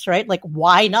Coca-Cola gifts, right? Like,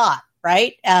 why not?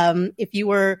 Right. If you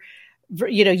were,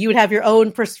 you would have your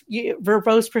own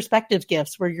verbose perspectives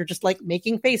gifts where you're just like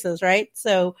making faces. Right.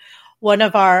 So one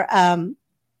of our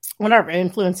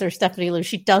influencers, Stephanie Lou,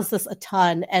 she does this a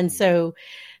ton. And so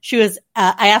she was,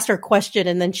 I asked her a question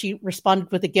and then she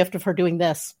responded with a gift of her doing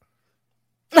this.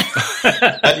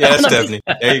 Yeah, Stephanie.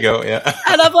 There you go. Yeah.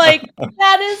 And I'm like,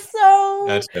 that is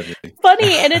so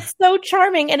funny. And it's so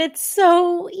charming and it's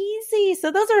so easy.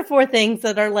 So those are 4 things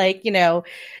that are like,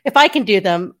 if I can do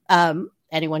them,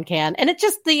 anyone can. And it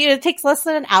just, it takes less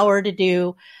than an hour to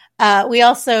do. We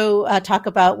also talk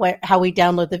about how we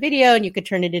download the video, and you could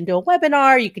turn it into a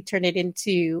webinar. You could turn it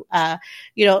into,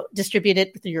 distribute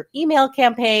it through your email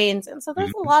campaigns. And so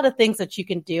there's a lot of things that you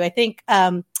can do. I think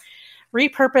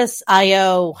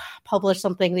Repurpose.io published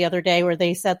something the other day where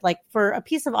they said, like, for a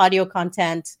piece of audio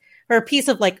content, or a piece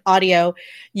of like audio,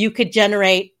 you could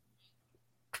generate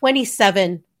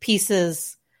 27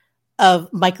 pieces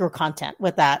of micro content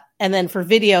with that. And then for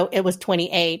video, it was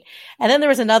 28. And then there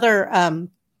was another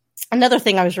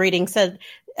thing I was reading said,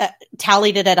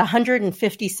 tallied it at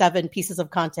 157 pieces of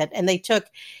content. And they took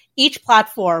each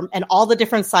platform and all the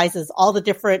different sizes, all the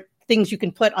different things you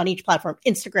can put on each platform,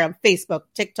 Instagram, Facebook,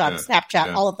 TikTok,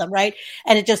 Snapchat, all of them. Right.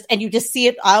 And you just see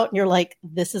it out and you're like,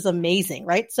 this is amazing.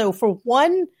 Right. So for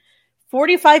one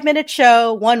 45-minute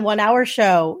show, 1 hour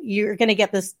show, you're going to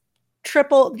get this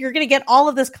you're going to get all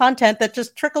of this content that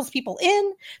just trickles people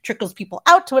in, trickles people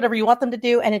out to whatever you want them to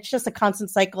do. And it's just a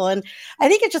constant cycle. And I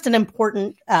think it's just an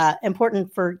important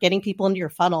for getting people into your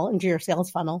funnel, into your sales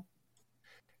funnel.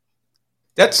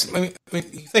 That's, I mean,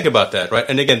 think about that, right?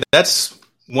 And again, that's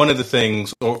one of the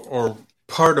things or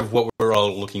part of what we're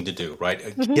all looking to do, right?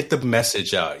 Mm-hmm. Get the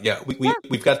message out. Yeah.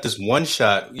 We've got this one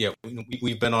shot. Yeah.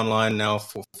 We've been online now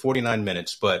for 49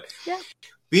 minutes, but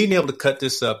being able to cut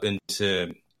this up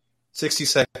into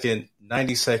 60-second,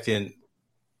 90-second,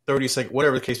 30-second,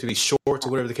 whatever the case may be, shorts or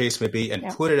whatever the case may be, and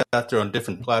put it out there on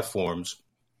different platforms,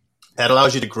 that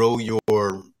allows you to grow your,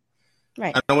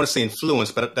 I don't want to say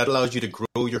influence, but that allows you to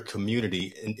grow your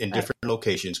community in different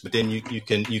locations. But then you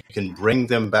can bring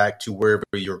them back to wherever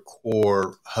your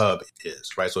core hub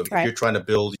is, right? So if you're trying to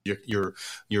build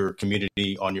your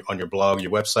community on your blog,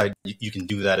 your website, you can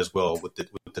do that as well with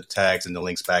the tags and the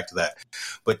links back to that.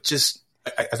 But just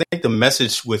I think the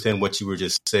message within what you were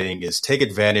just saying is take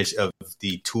advantage of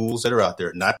the tools that are out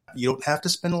there. You don't have to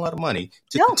spend a lot of money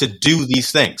to do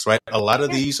these things, right? A lot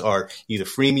of these are either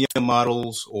freemium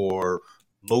models or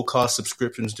low cost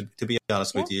subscriptions, to be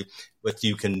honest with you, but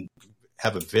you can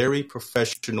have a very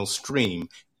professional stream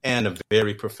and a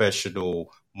very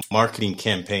professional marketing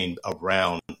campaign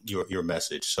around your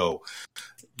message. So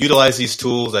utilize these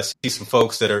tools. I see some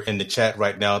folks that are in the chat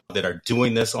right now that are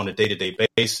doing this on a day-to-day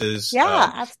basis.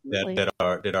 Yeah, absolutely.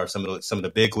 That are some of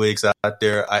the big wigs out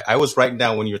there. I was writing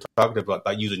down when you were talking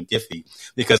about using Giphy,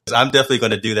 because I'm definitely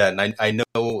going to do that. And I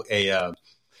know a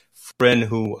friend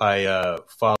who I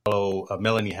follow,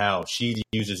 Melanie Howe. She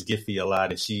uses Giphy a lot,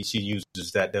 and she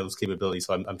uses those capabilities.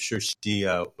 So I'm sure she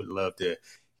would love to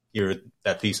hear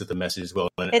that piece of the message as well.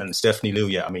 And Stephanie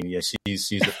Liu,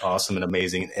 she's awesome and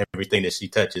amazing, and everything that she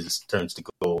touches turns to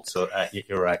gold. So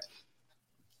you're right.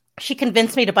 She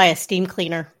convinced me to buy a steam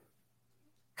cleaner.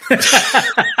 we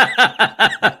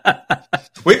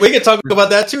can talk about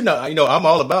that too. No, I'm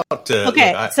all about.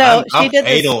 I'm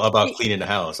anal about cleaning the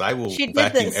house. I will vacuum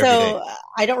every day.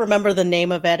 I don't remember the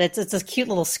name of it. It's a cute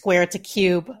little square. It's a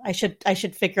cube. I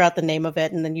should figure out the name of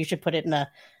it, and then you should put it in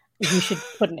You should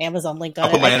put an Amazon link on it.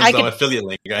 I'll put my Amazon affiliate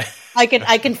link. I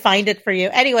can find it for you.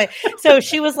 Anyway, so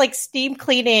she was like steam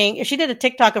cleaning. She did a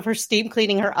TikTok of her steam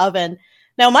cleaning her oven.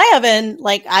 Now my oven,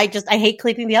 like I hate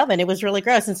cleaning the oven. It was really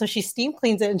gross. And so she steam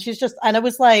cleans it, and I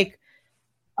was like,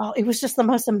 oh, it was just the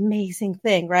most amazing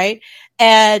thing, right?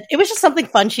 And it was just something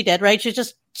fun she did, right? She was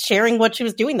just sharing what she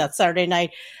was doing that Saturday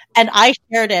night. And I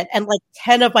shared it, and like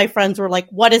 10 of my friends were like,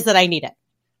 what is it? I need it.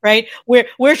 Right?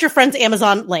 Where's your friend's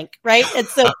Amazon link? Right? And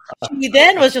so she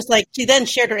then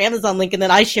shared her Amazon link, and then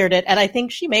I shared it. And I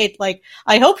think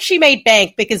I hope she made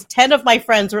bank, because 10 of my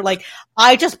friends were like,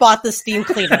 I just bought this steam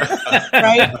cleaner.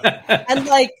 Right? And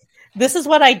like, this is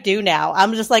what I do now.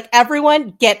 I'm just like,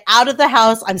 everyone get out of the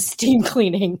house. I'm steam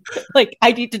cleaning. Like,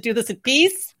 I need to do this in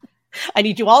peace. I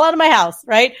need you all out of my house.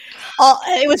 Right?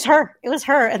 It was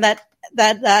her. And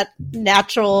that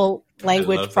natural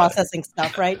language processing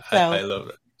stuff. Right? So I love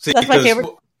it. See, that's my favorite.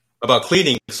 About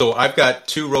cleaning, so I've got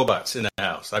 2 robots in the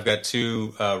house. I've got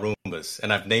 2 Roombas,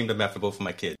 and I've named them after both of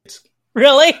my kids.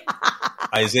 Really?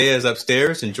 Isaiah is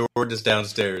upstairs, and Jordan is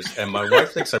downstairs. And my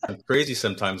wife thinks I'm crazy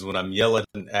sometimes when I'm yelling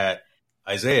at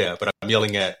Isaiah, but I'm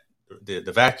yelling at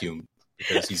the vacuum,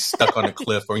 because he's stuck on a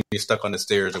cliff or he's stuck on the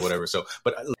stairs or whatever. So,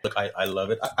 but look, I love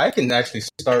it. I can actually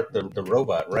start the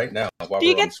robot right now while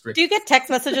we're on the screen. Do you get text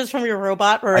messages from your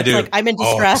robot, or like, I'm in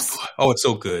distress? It's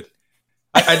so good.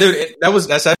 I do.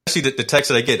 That's actually the text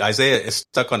that I get. Isaiah is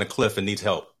stuck on a cliff and needs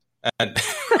help. And,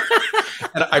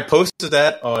 and I posted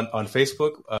that on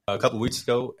Facebook a couple of weeks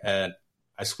ago, and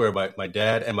I swear my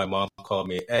dad and my mom called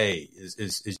me. Hey, is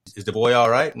the boy all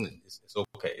right? And it's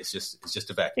okay. It's just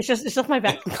a vacuum. It's just my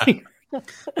vacuum cleaner.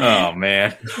 Oh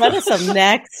man, that is some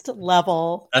next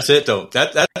level. That's it though.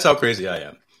 That's how crazy I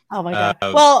am. Oh my god!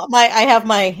 Well, I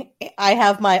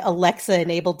have my Alexa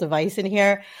enabled device in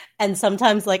here, and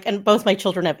sometimes and both my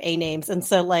children have A names, and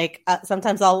so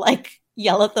sometimes I'll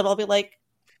yell at them. I'll be like,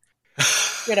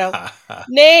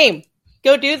 name,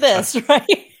 go do this,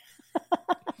 right?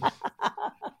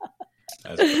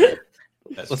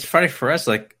 What's funny for us,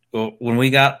 when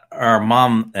we got our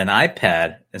mom an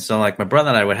iPad, and so my brother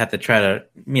and I would have to try to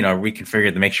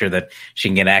reconfigure to make sure that she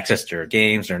can get access to her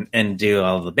games and do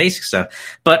all the basic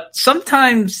stuff. But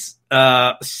sometimes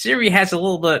Siri has a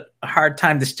little bit hard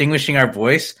time distinguishing our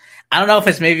voice. I don't know if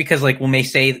it's maybe because we may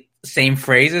say same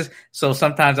phrases. So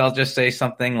sometimes I'll just say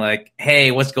something like,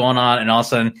 "Hey, what's going on?" And all of a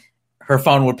sudden her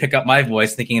phone would pick up my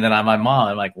voice thinking that I'm my mom.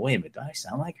 I'm like, wait a minute, do I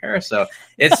sound like her? So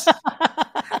it's,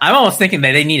 I'm almost thinking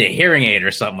that they need a hearing aid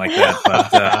or something like that.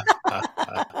 But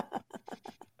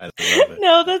I love it.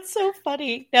 No, that's so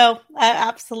funny. No,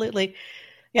 absolutely.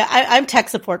 Yeah, I'm tech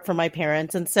support for my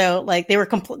parents, and so they were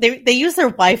they use their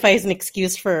Wi-Fi as an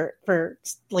excuse for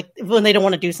when they don't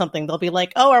want to do something. They'll be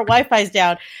like, "Oh, our Wi-Fi's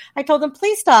down." I told them,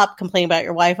 "Please stop complaining about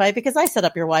your Wi-Fi because I set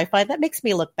up your Wi-Fi. That makes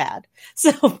me look bad.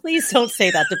 So please don't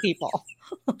say that to people.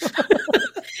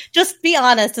 Just be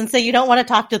honest and say you don't want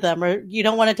to talk to them or you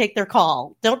don't want to take their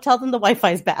call. Don't tell them the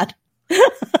Wi-Fi's bad."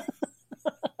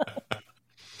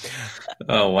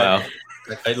 Oh wow.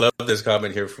 I love this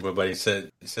comment here from a buddy. It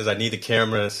says I need the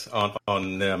cameras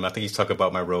on them. I think he's talking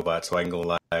about my robot, so I can go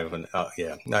live. And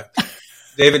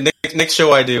David, next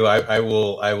show I do, I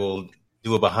will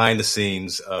do a behind the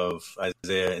scenes of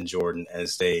Isaiah and Jordan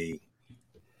as they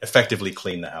effectively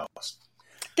clean the house.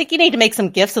 think you need to make some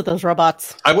gifts of those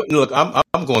robots. I wouldn't look.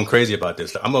 I'm going crazy about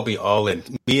this. I'm gonna be all in.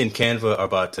 Me and Canva are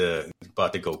about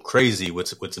to go crazy with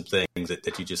some things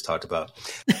that you just talked about.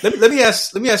 Let me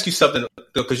ask you something,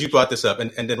 because you brought this up,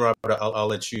 and then Robert, I'll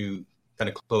let you kind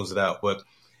of close it out. But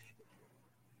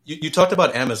you talked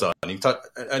about Amazon. You talked,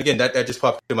 and again, that just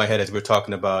popped in my head as we were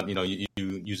talking about you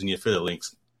using the affiliate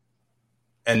links.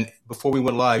 And before we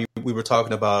went live, we were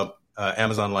talking about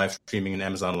Amazon live streaming and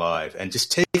Amazon Live, and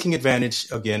just taking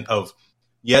advantage again of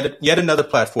yet another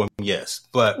platform. Yes,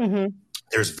 but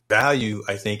there's value,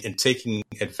 I think, in taking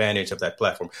advantage of that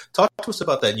platform. Talk to us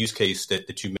about that use case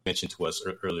that you mentioned to us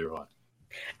earlier on.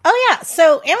 Oh yeah,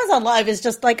 so Amazon Live is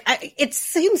just like it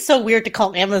seems so weird to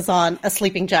call Amazon a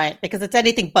sleeping giant because it's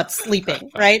anything but sleeping,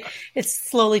 right? It's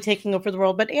slowly taking over the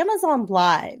world, but Amazon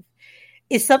Live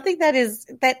is something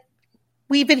that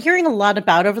we've been hearing a lot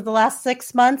about over the last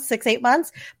 8 months,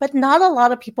 but not a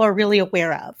lot of people are really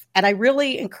aware of. And I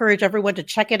really encourage everyone to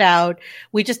check it out.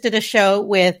 We just did a show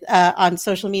with on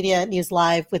Social Media News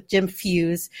Live with Jim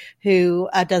Fuse, who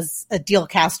does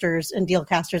Dealcasters and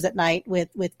Dealcasters at Night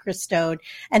with Chris Stone.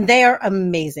 And they are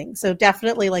amazing. So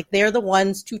definitely, like, they're the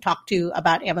ones to talk to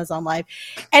about Amazon Live.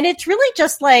 And it's really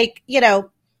just like,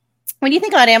 when you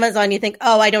think about Amazon, you think,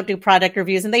 oh, I don't do product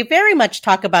reviews. And they very much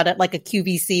talk about it like a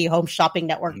QVC, home shopping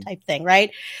network type thing,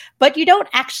 right? But you don't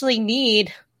actually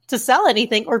need to sell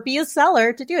anything or be a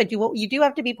seller to do it. You do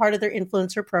have to be part of their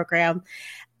influencer program.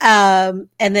 And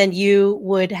then you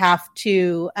would have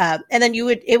to,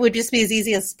 it would just be as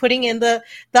easy as putting in the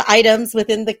items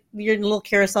within your little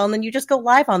carousel, and then you just go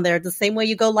live on there the same way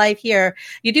you go live here.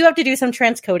 You do have to do some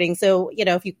transcoding. So,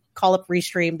 if you call up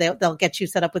Restream, they'll get you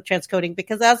set up with transcoding,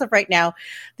 because as of right now,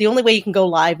 the only way you can go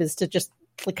live is to just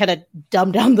kind of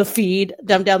dumb down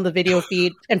the video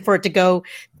feed, and for it to go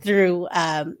through,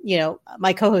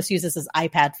 my co-host uses his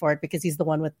iPad for it because he's the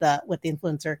one with the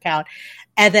influencer account.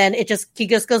 And then he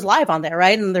just goes live on there,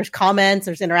 right? And there's comments,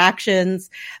 there's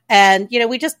interactions. And,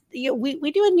 we do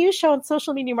a news show on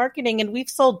social media marketing, and we've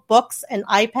sold books and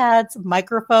iPads,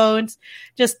 microphones,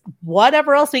 just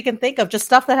whatever else we can think of, just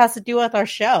stuff that has to do with our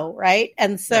show. Right.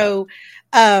 And so,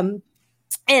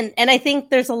 And I think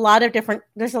there's a lot of different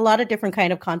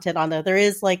kind of content on there. There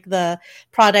is like the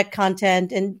product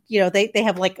content, and they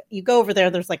have, like, you go over there,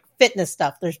 there's like fitness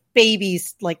stuff, there's baby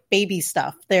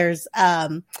stuff, there's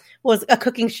a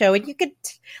cooking show, and you could,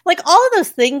 like, all of those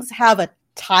things have a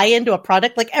tie into a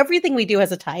product. Like, everything we do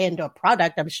has a tie into a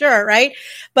product, I'm sure, right?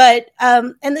 But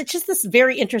and it's just this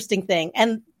very interesting thing,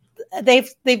 and they've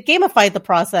gamified the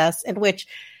process in which,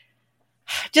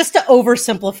 just to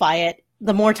oversimplify it,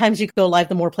 the more times you go live,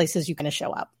 the more places you're going to show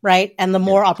up, right? And the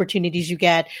more opportunities you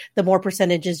get, the more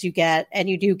percentages you get, and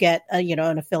you do get,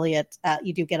 an affiliate.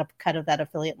 You do get a cut of that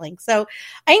affiliate link. So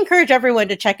I encourage everyone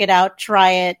to check it out,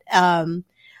 try it.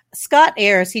 Scott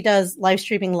Ayers, he does live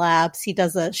streaming labs. He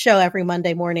does a show every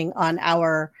Monday morning on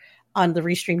the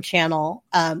Restream channel.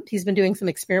 He's been doing some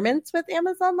experiments with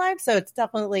Amazon Live, so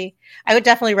I would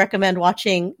definitely recommend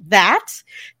watching that.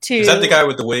 Is that the guy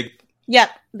with the wig?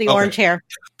 Yep, the orange hair.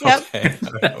 Yep. Okay.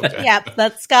 Yep,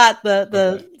 that's Scott,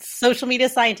 the social media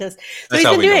scientist. So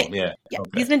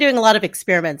he's been doing a lot of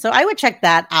experiments. So I would check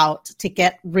that out to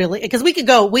get really, because we can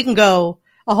go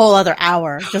a whole other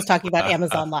hour just talking about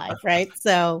Amazon Live, right?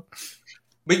 So,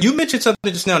 but you mentioned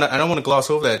something just now, and I don't want to gloss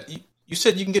over that. You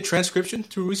said you can get transcription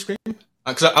through Restream,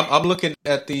 because I'm looking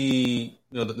at the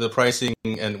pricing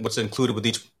and what's included with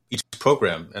each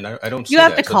program, and I don't see you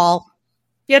have that. To call.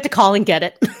 You have to call and get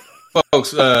it.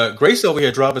 Folks, Grace over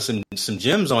here dropping some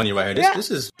gems on you right here. This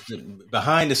is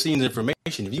behind the scenes information.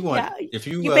 If you want,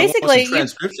 want some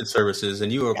transcription services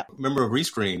and you are a member of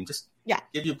Restream, just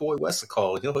give your boy Wes a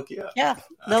call and he'll hook you up. Yeah,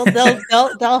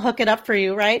 they'll hook it up for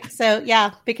you, right? So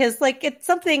because like it's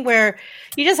something where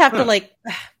you just have to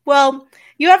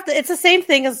you have to. It's the same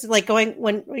thing as like going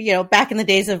when back in the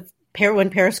days of when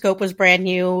Periscope was brand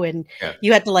new and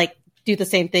you had to do the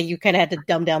same thing. You kind of had to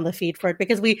dumb down the feed for it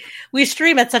because we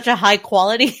stream at such a high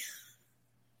quality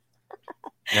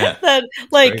that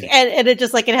and it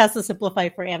just it has to simplify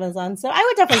for Amazon. So I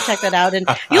would definitely check that out, and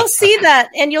you'll see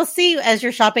that, and you'll see as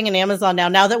you're shopping in Amazon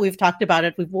now that we've talked about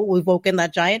it, we've woken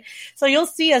that giant. So you'll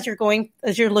see as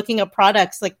you're looking at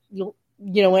products, like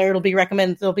where it'll be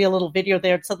recommended, there'll be a little video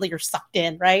there, and suddenly you're sucked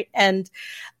in, right? And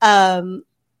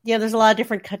there's a lot of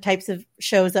different types of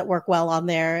shows that work well on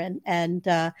there. And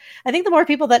I think the more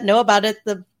people that know about it,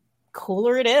 the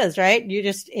cooler it is, right?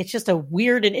 It's just a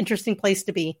weird and interesting place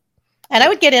to be. And I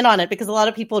would get in on it because a lot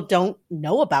of people don't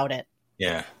know about it.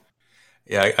 Yeah.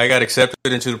 Yeah. I got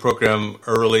accepted into the program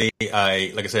early.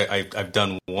 Like I said, I've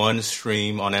done one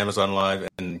stream on Amazon Live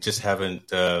and just haven't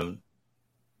done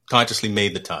consciously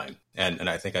made the time, and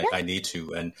I think I need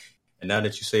to. And now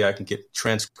that you say I can get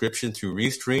transcription through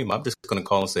Restream, I'm just going to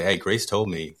call and say, hey, Grace told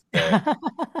me that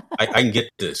I can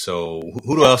get this. So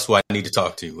who else do I need to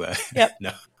talk to? Yep.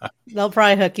 No. They'll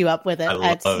probably hook you up with it. I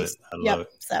love it. I love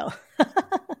it. So,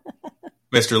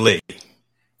 Mr. Lee.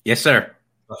 Yes, sir.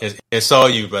 It's all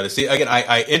you, brother. See, again,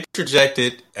 I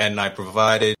interjected and I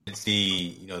provided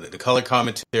the color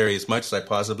commentary as much as I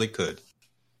possibly could.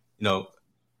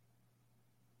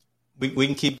 We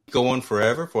can keep going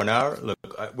forever for an hour. Look,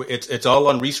 it's all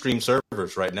on Restream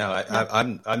servers right now.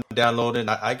 I'm downloading.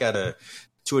 I got a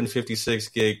 256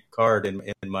 gig card in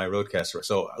my Rodecaster.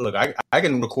 So look, I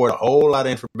can record a whole lot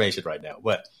of information right now,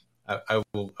 but I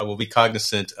will be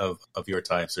cognizant of your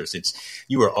time, sir, since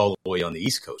you are all the way on the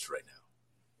East Coast right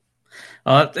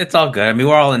now. It's all good. I mean,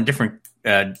 we're all in different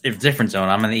zone.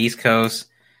 I'm on the East Coast.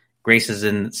 Grace is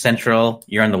in Central.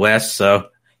 You're in the West. So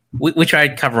we try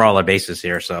to cover all our bases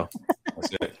here. So that's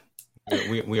good.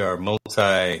 We are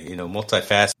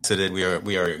multifaceted.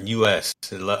 We are U.S.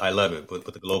 I love it with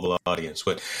the global audience.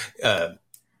 But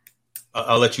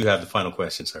I'll let you have the final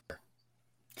question, sir.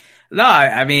 No,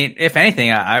 I mean, if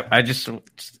anything, I just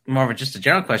more of just a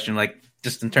general question, like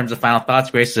just in terms of final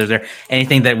thoughts, Grace. Is there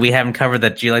anything that we haven't covered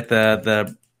that you like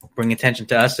the bring attention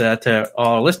to us to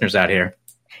all our listeners out here?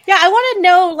 Yeah, I want to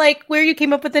know like where you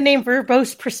came up with the name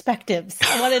Verbose Perspectives.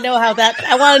 I want to know I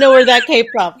want to know where that came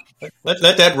from.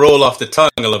 Let that roll off the tongue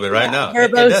a little bit right now.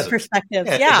 Verbose Perspectives.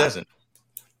 Yeah, it doesn't.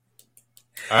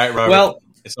 All right, Robert. Well,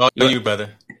 it's all you, brother.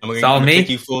 I'm going to take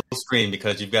you full screen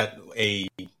because you've got a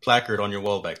placard on your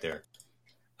wall back there.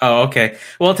 Oh, okay.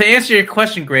 Well, to answer your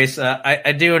question, Grace,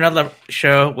 I do another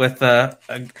show with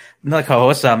another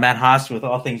co-host, Matt Haas, with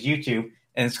All Things YouTube,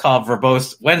 and it's called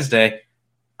Verbose Wednesday.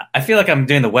 I feel like I'm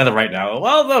doing the weather right now.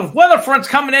 Well, the weather front's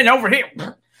coming in over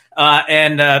here.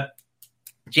 And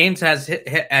James has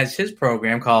his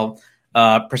program called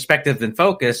Perspective and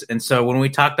Focus. And so when we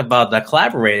talked about the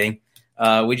collaborating,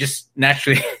 we just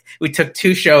naturally we took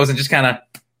two shows and just kind of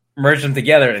merged them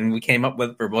together, and we came up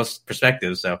with Verbose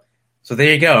Perspectives. So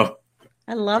there you go.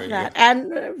 I love that.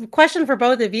 And question for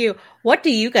both of you: what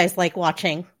do you guys like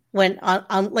watching when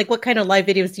on like what kind of live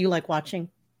videos do you like watching?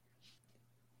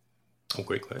 Oh,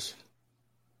 great question,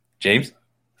 James.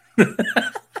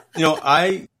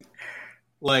 I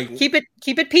like keep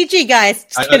it PG, guys.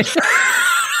 Just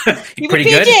keep pretty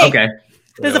good. Okay.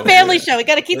 There's a family show. We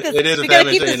got to keep this. It is a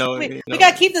family show. We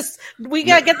got to keep this. We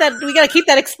got to get that. We got to keep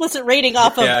that explicit rating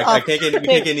off of. Yeah, I can't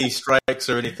get any strikes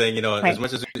or anything. Right. As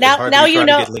much as now you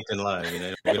know. To get linked in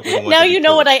line, now you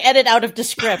know what I edit out of the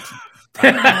script.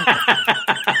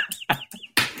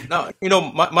 No,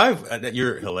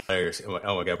 you're hilarious.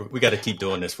 Oh my God, we got to keep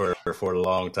doing this for a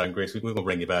long time, Grace. We're gonna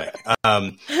bring you back.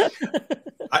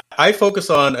 I focus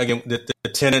on again the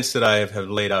tenets that I have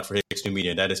laid out for Hicks New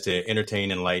Media. That is to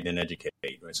entertain, enlighten, and educate.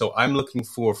 Right? So I'm looking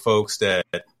for folks that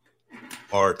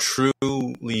are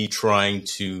truly trying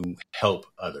to help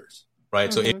others. Right.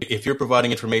 Mm-hmm. So if you're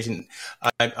providing information,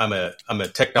 I'm a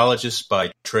technologist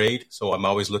by trade. So I'm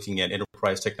always looking at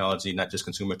enterprise technology, not just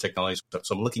consumer technology.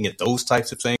 So I'm looking at those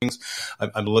types of things.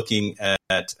 I'm looking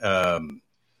at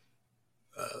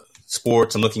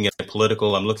sports. I'm looking at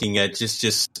political. I'm looking at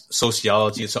just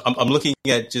sociology. So I'm looking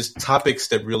at just topics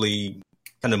that really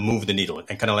kind of move the needle.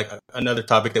 And kind of like another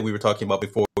topic that we were talking about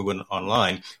before we went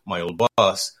online, my old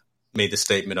boss made the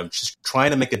statement of just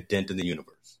trying to make a dent in the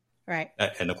universe. Right.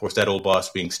 And of course, that old boss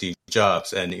being Steve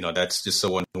Jobs. And, that's just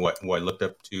someone who I looked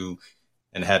up to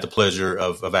and had the pleasure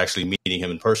of actually meeting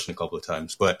him in person a couple of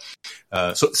times. But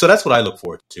so that's what I look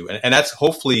forward to. And that's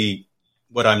hopefully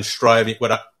what I'm striving,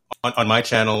 on my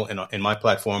channel and in my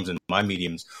platforms and my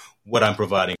mediums, what I'm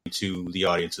providing to the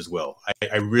audience as well.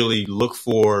 I really look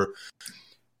for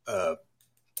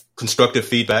constructive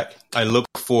feedback. I look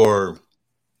for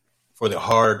the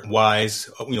hard whys.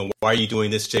 Why are you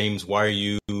doing this, James? Why are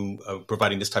you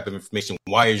providing this type of information?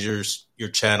 Why is your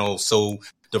channel so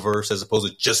diverse as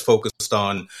opposed to just focused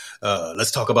on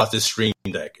let's talk about this Stream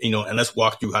Deck, and let's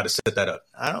walk through how to set that up.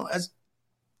 That's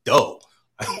dull.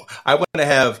 I want to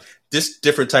have this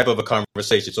different type of a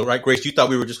conversation. So, right, Grace, you thought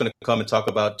we were just going to come and talk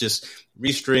about just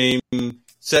Restream,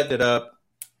 setting it up.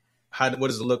 What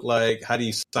does it look like? How do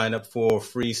you sign up for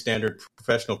free, standard,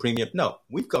 professional, premium? No,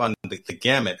 we've gone the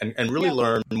gamut and really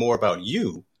learned more about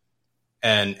you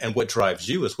and what drives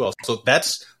you as well. So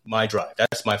that's my drive.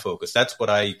 That's my focus. That's what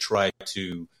I try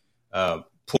to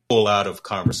pull out of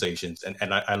conversations.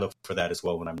 And I look for that as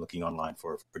well when I'm looking online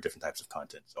for different types of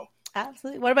content. So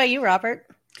absolutely. What about you, Robert?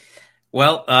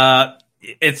 Well,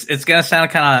 it's going to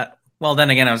sound kind of, well,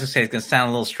 then again, I was going to say it's going to sound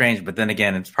a little strange, but then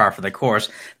again, it's par for the course.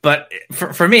 But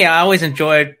for me, I always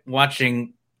enjoyed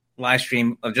watching live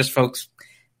stream of just folks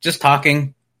just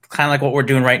talking, kind of like what we're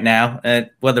doing right now,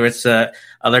 whether it's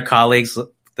other colleagues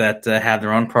that have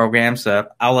their own programs.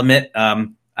 I'll admit, I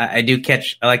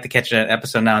like to catch an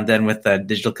episode now and then with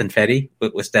Digital Confetti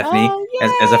with Stephanie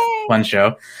as a fun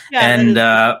show.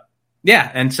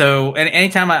 Yeah, and so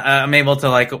anytime I'm able to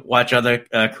like watch other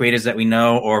creators that we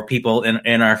know or people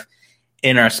in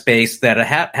our space that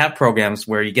have programs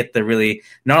where you get to really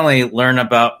not only learn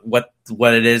about what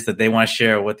it is that they want to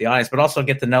share with the audience, but also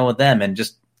get to know them and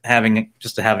just having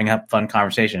a fun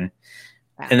conversation.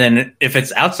 Wow. And then if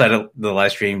it's outside of the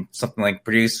live stream, something like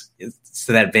Produce, it's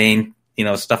to that vein,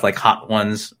 stuff like Hot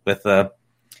Ones with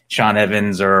Sean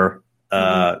Evans or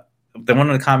the one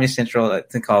on the Comedy Central, I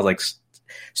think called like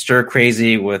Stir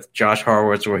Crazy with Josh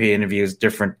Horowitz, where he interviews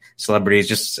different celebrities,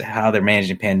 just how they're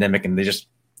managing pandemic, and they just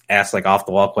ask like off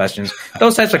the wall questions.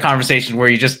 Those types of conversations where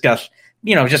you just got,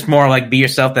 just more like be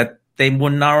yourself, that they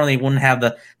wouldn't have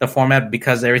the format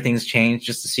because everything's changed,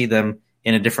 just to see them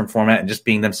in a different format and just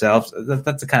being themselves.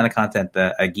 That's the kind of content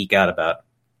that I geek out about.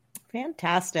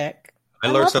 Fantastic. I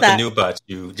learned something new about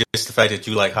you. Just the fact that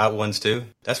you like Hot Ones too.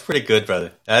 That's pretty good,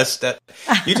 brother.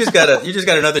 You just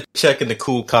got another check in the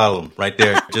cool column right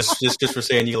there. just for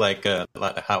saying you like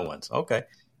Hot Ones. Okay.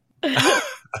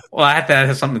 Well, I have to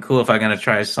have something cool if I'm going to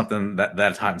try something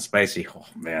that's hot and spicy. Oh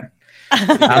man, I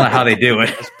don't know how they do it.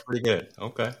 That's pretty good.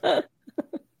 Okay.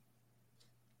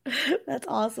 That's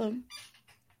awesome.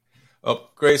 Oh,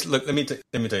 Grace, look, let me tell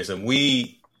you something.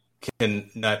 We can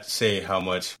not say how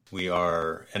much we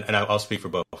are, and I'll speak for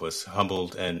both of us,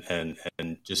 humbled and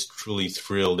just truly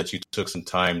thrilled that you took some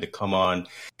time to come on,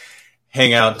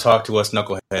 hang out, and talk to us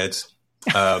knuckleheads.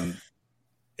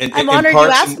 I'm honored you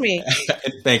asked me.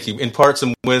 Thank you. Impart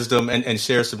some wisdom and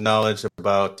share some knowledge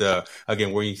about,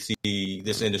 again, where you see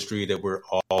this industry that we're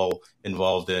all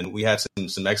involved in. We had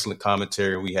some excellent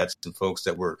commentary. We had some folks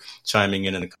that were chiming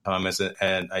in the comments,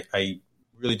 and I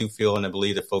really do feel and I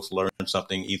believe that folks learned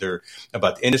something either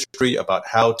about the industry, about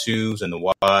how-tos and the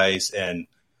whys and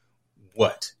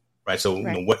what, right? So,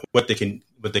 right. What they can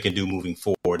do moving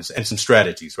forward and some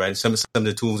strategies, right? Some of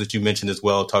the tools that you mentioned as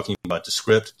well, talking about the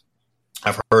script.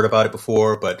 I've heard about it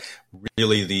before, but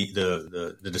really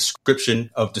the description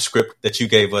of the script that you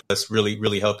gave us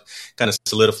really helped kind of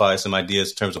solidify some ideas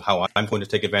in terms of how I'm going to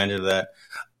take advantage of that.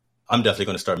 I'm definitely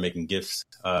going to start making GIFs,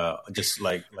 just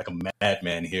like a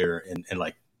madman here in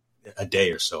like a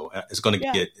day or so. It's going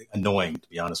to get annoying, to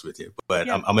be honest with you, but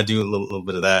I'm going to do a little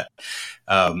bit of that.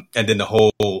 And then the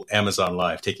whole Amazon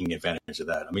Live, taking advantage of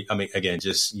that. I mean, again,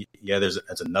 just,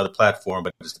 that's another platform,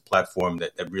 but it's the platform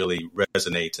that really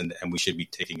resonates and we should be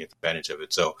taking advantage of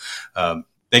it. So,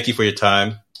 thank you for your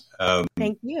time.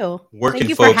 Thank you. Thank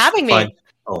you for having me.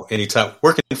 Anytime.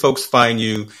 Where can folks find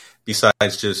you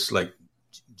besides just like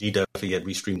Duffy at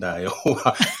Restream.io?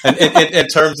 And in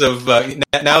terms of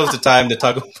now is the time to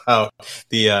talk about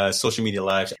the social media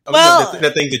live. Well, the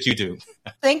thing that you do.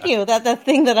 Thank you. The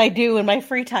thing that I do in my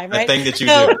free time, right? The thing that you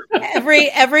do.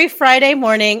 Every Friday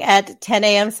morning at 10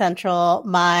 a.m. Central,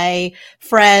 my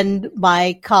friend,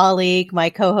 my colleague,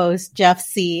 my co-host Jeff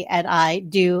C. and I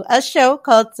do a show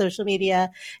called Social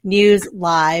Media News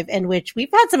Live, in which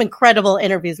we've had some incredible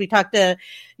interviews. We talked to,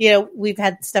 we've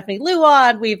had Stephanie Liu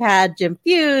on, we've had Jim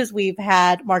Fuse, we've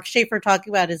had Mark Schaefer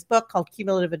talking about his book called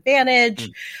Cumulative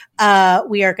Advantage.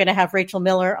 We are going to have Rachel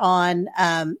Miller on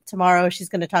tomorrow. She's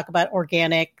going to talk about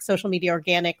social media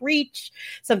organic reach,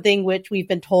 something which we've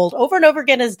been told over and over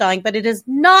again is dying, but it is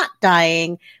not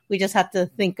dying. We just have to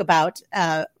think about,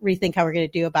 rethink how we're going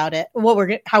to do about it,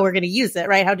 how we're going to use it,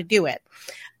 right? How to do it.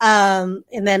 And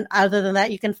then other than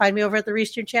that, you can find me over at the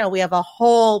Restream channel. We have a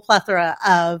whole plethora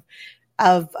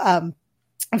of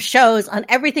shows on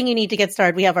everything you need to get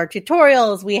started. We have our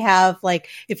tutorials. We have, like,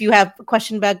 if you have a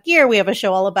question about gear, we have a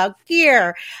show all about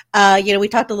gear. We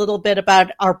talked a little bit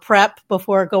about our prep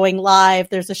before going live.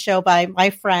 There's a show by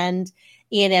my friend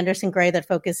Ian Anderson Gray that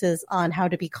focuses on how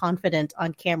to be confident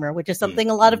on camera, which is something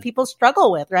a lot of people struggle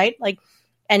with, right? Like,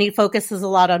 and he focuses a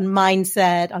lot on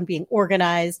mindset, on being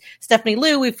organized. Stephanie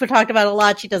Liu, we've talked about a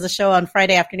lot. She does a show on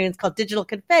Friday afternoons called Digital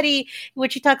Confetti, in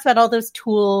which she talks about all those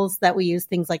tools that we use,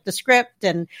 things like the script,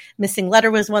 and Missing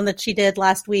Letter was one that she did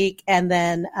last week. And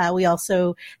then we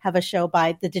also have a show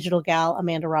by the digital gal,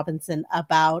 Amanda Robinson,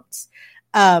 about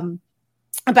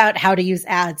about how to use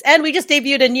ads. And we just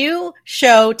debuted a new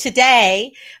show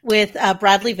today with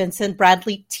Bradley Vincent.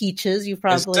 Bradley Teaches. You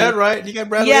probably... Is that right? You got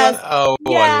Bradley yes, on? Oh,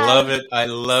 boy, yes. I love it. I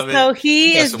love it. So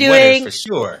he is doing... for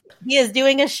sure. He is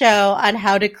doing a show on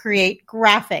how to create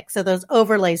graphics. So those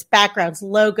overlays, backgrounds,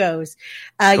 logos,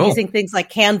 Cool. using things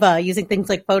like Canva, using things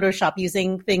like Photoshop,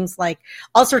 using things like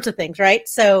all sorts of things, right?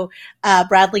 So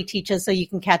Bradley Teaches, so you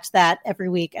can catch that every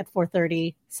week at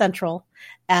 4:30 Central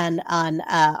and on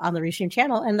the Restream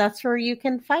channel. And that's where you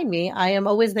can find me. I am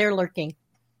always there lurking.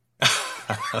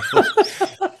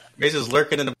 Grace is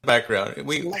lurking in the background.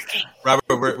 Robert,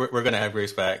 we're going to have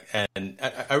Grace back, and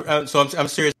so I'm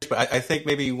serious. But I think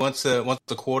maybe once a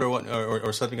quarter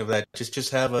or something of that,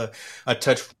 just have a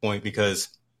touch point, because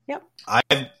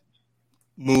I've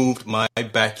moved my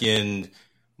back end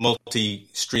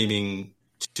multi-streaming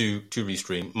to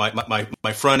Restream.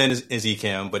 My front end is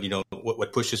Ecamm, but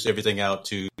what pushes everything out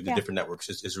to the different networks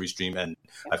is Restream, and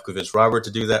I've convinced Robert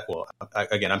to do that. Well,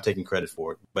 again, I'm taking credit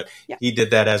for it, but he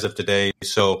did that as of today.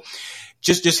 So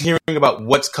just hearing about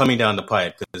what's coming down the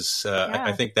pipe, because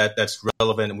I think that's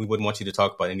relevant, and we wouldn't want you to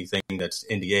talk about anything that's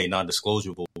NDA,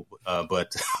 non-disclosable,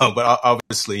 but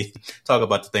obviously talk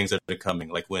about the things that are coming,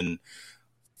 like when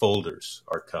folders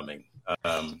are coming.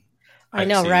 I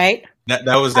know, right? That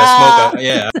was that smoke.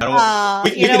 I don't want,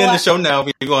 we can end the show now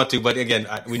if you want to, but again,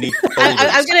 we need folders.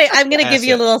 I'm gonna give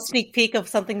you a little sneak peek of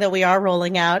something that we are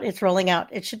rolling out. It's rolling out.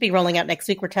 It should be rolling out next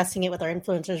week. We're testing it with our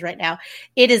influencers right now.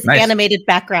 It is animated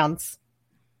backgrounds.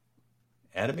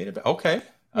 Animated? Okay.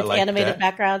 It's like animated that.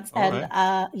 backgrounds. All And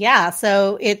right.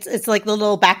 so it's like the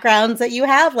little backgrounds that you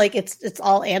have, like it's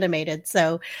all animated.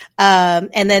 So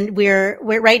and then we're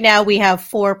right now we have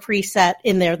 4 preset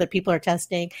in there that people are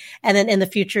testing. And then in the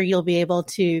future you'll be able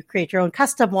to create your own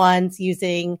custom ones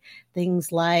using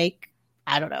things like,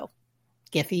 I don't know,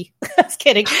 Giphy. I was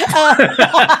kidding.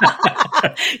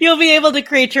 You'll be able to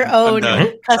create your own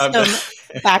custom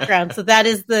background. So that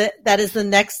is the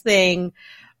next thing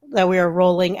that we are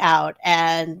rolling out.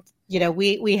 And,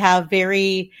 we have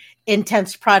very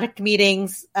intense product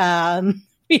meetings. We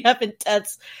have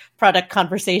intense product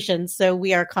conversations. So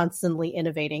we are constantly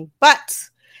innovating, but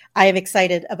I am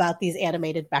excited about these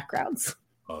animated backgrounds.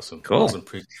 Awesome. Cool. Awesome.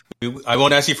 I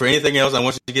won't ask you for anything else. I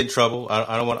want you to get in trouble.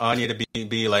 I don't want Anya to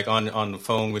be like on the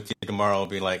phone with you tomorrow and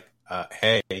be like,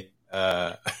 hey,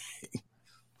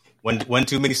 one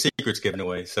too many secrets given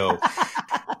away. So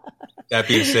that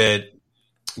being said,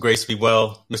 Grace, be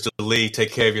well. Mr. Lee,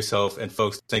 take care of yourself. And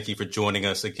folks, thank you for joining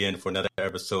us again for another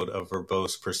episode of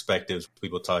Verbose Perspectives. We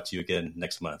will talk to you again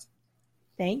next month.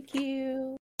 Thank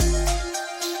you.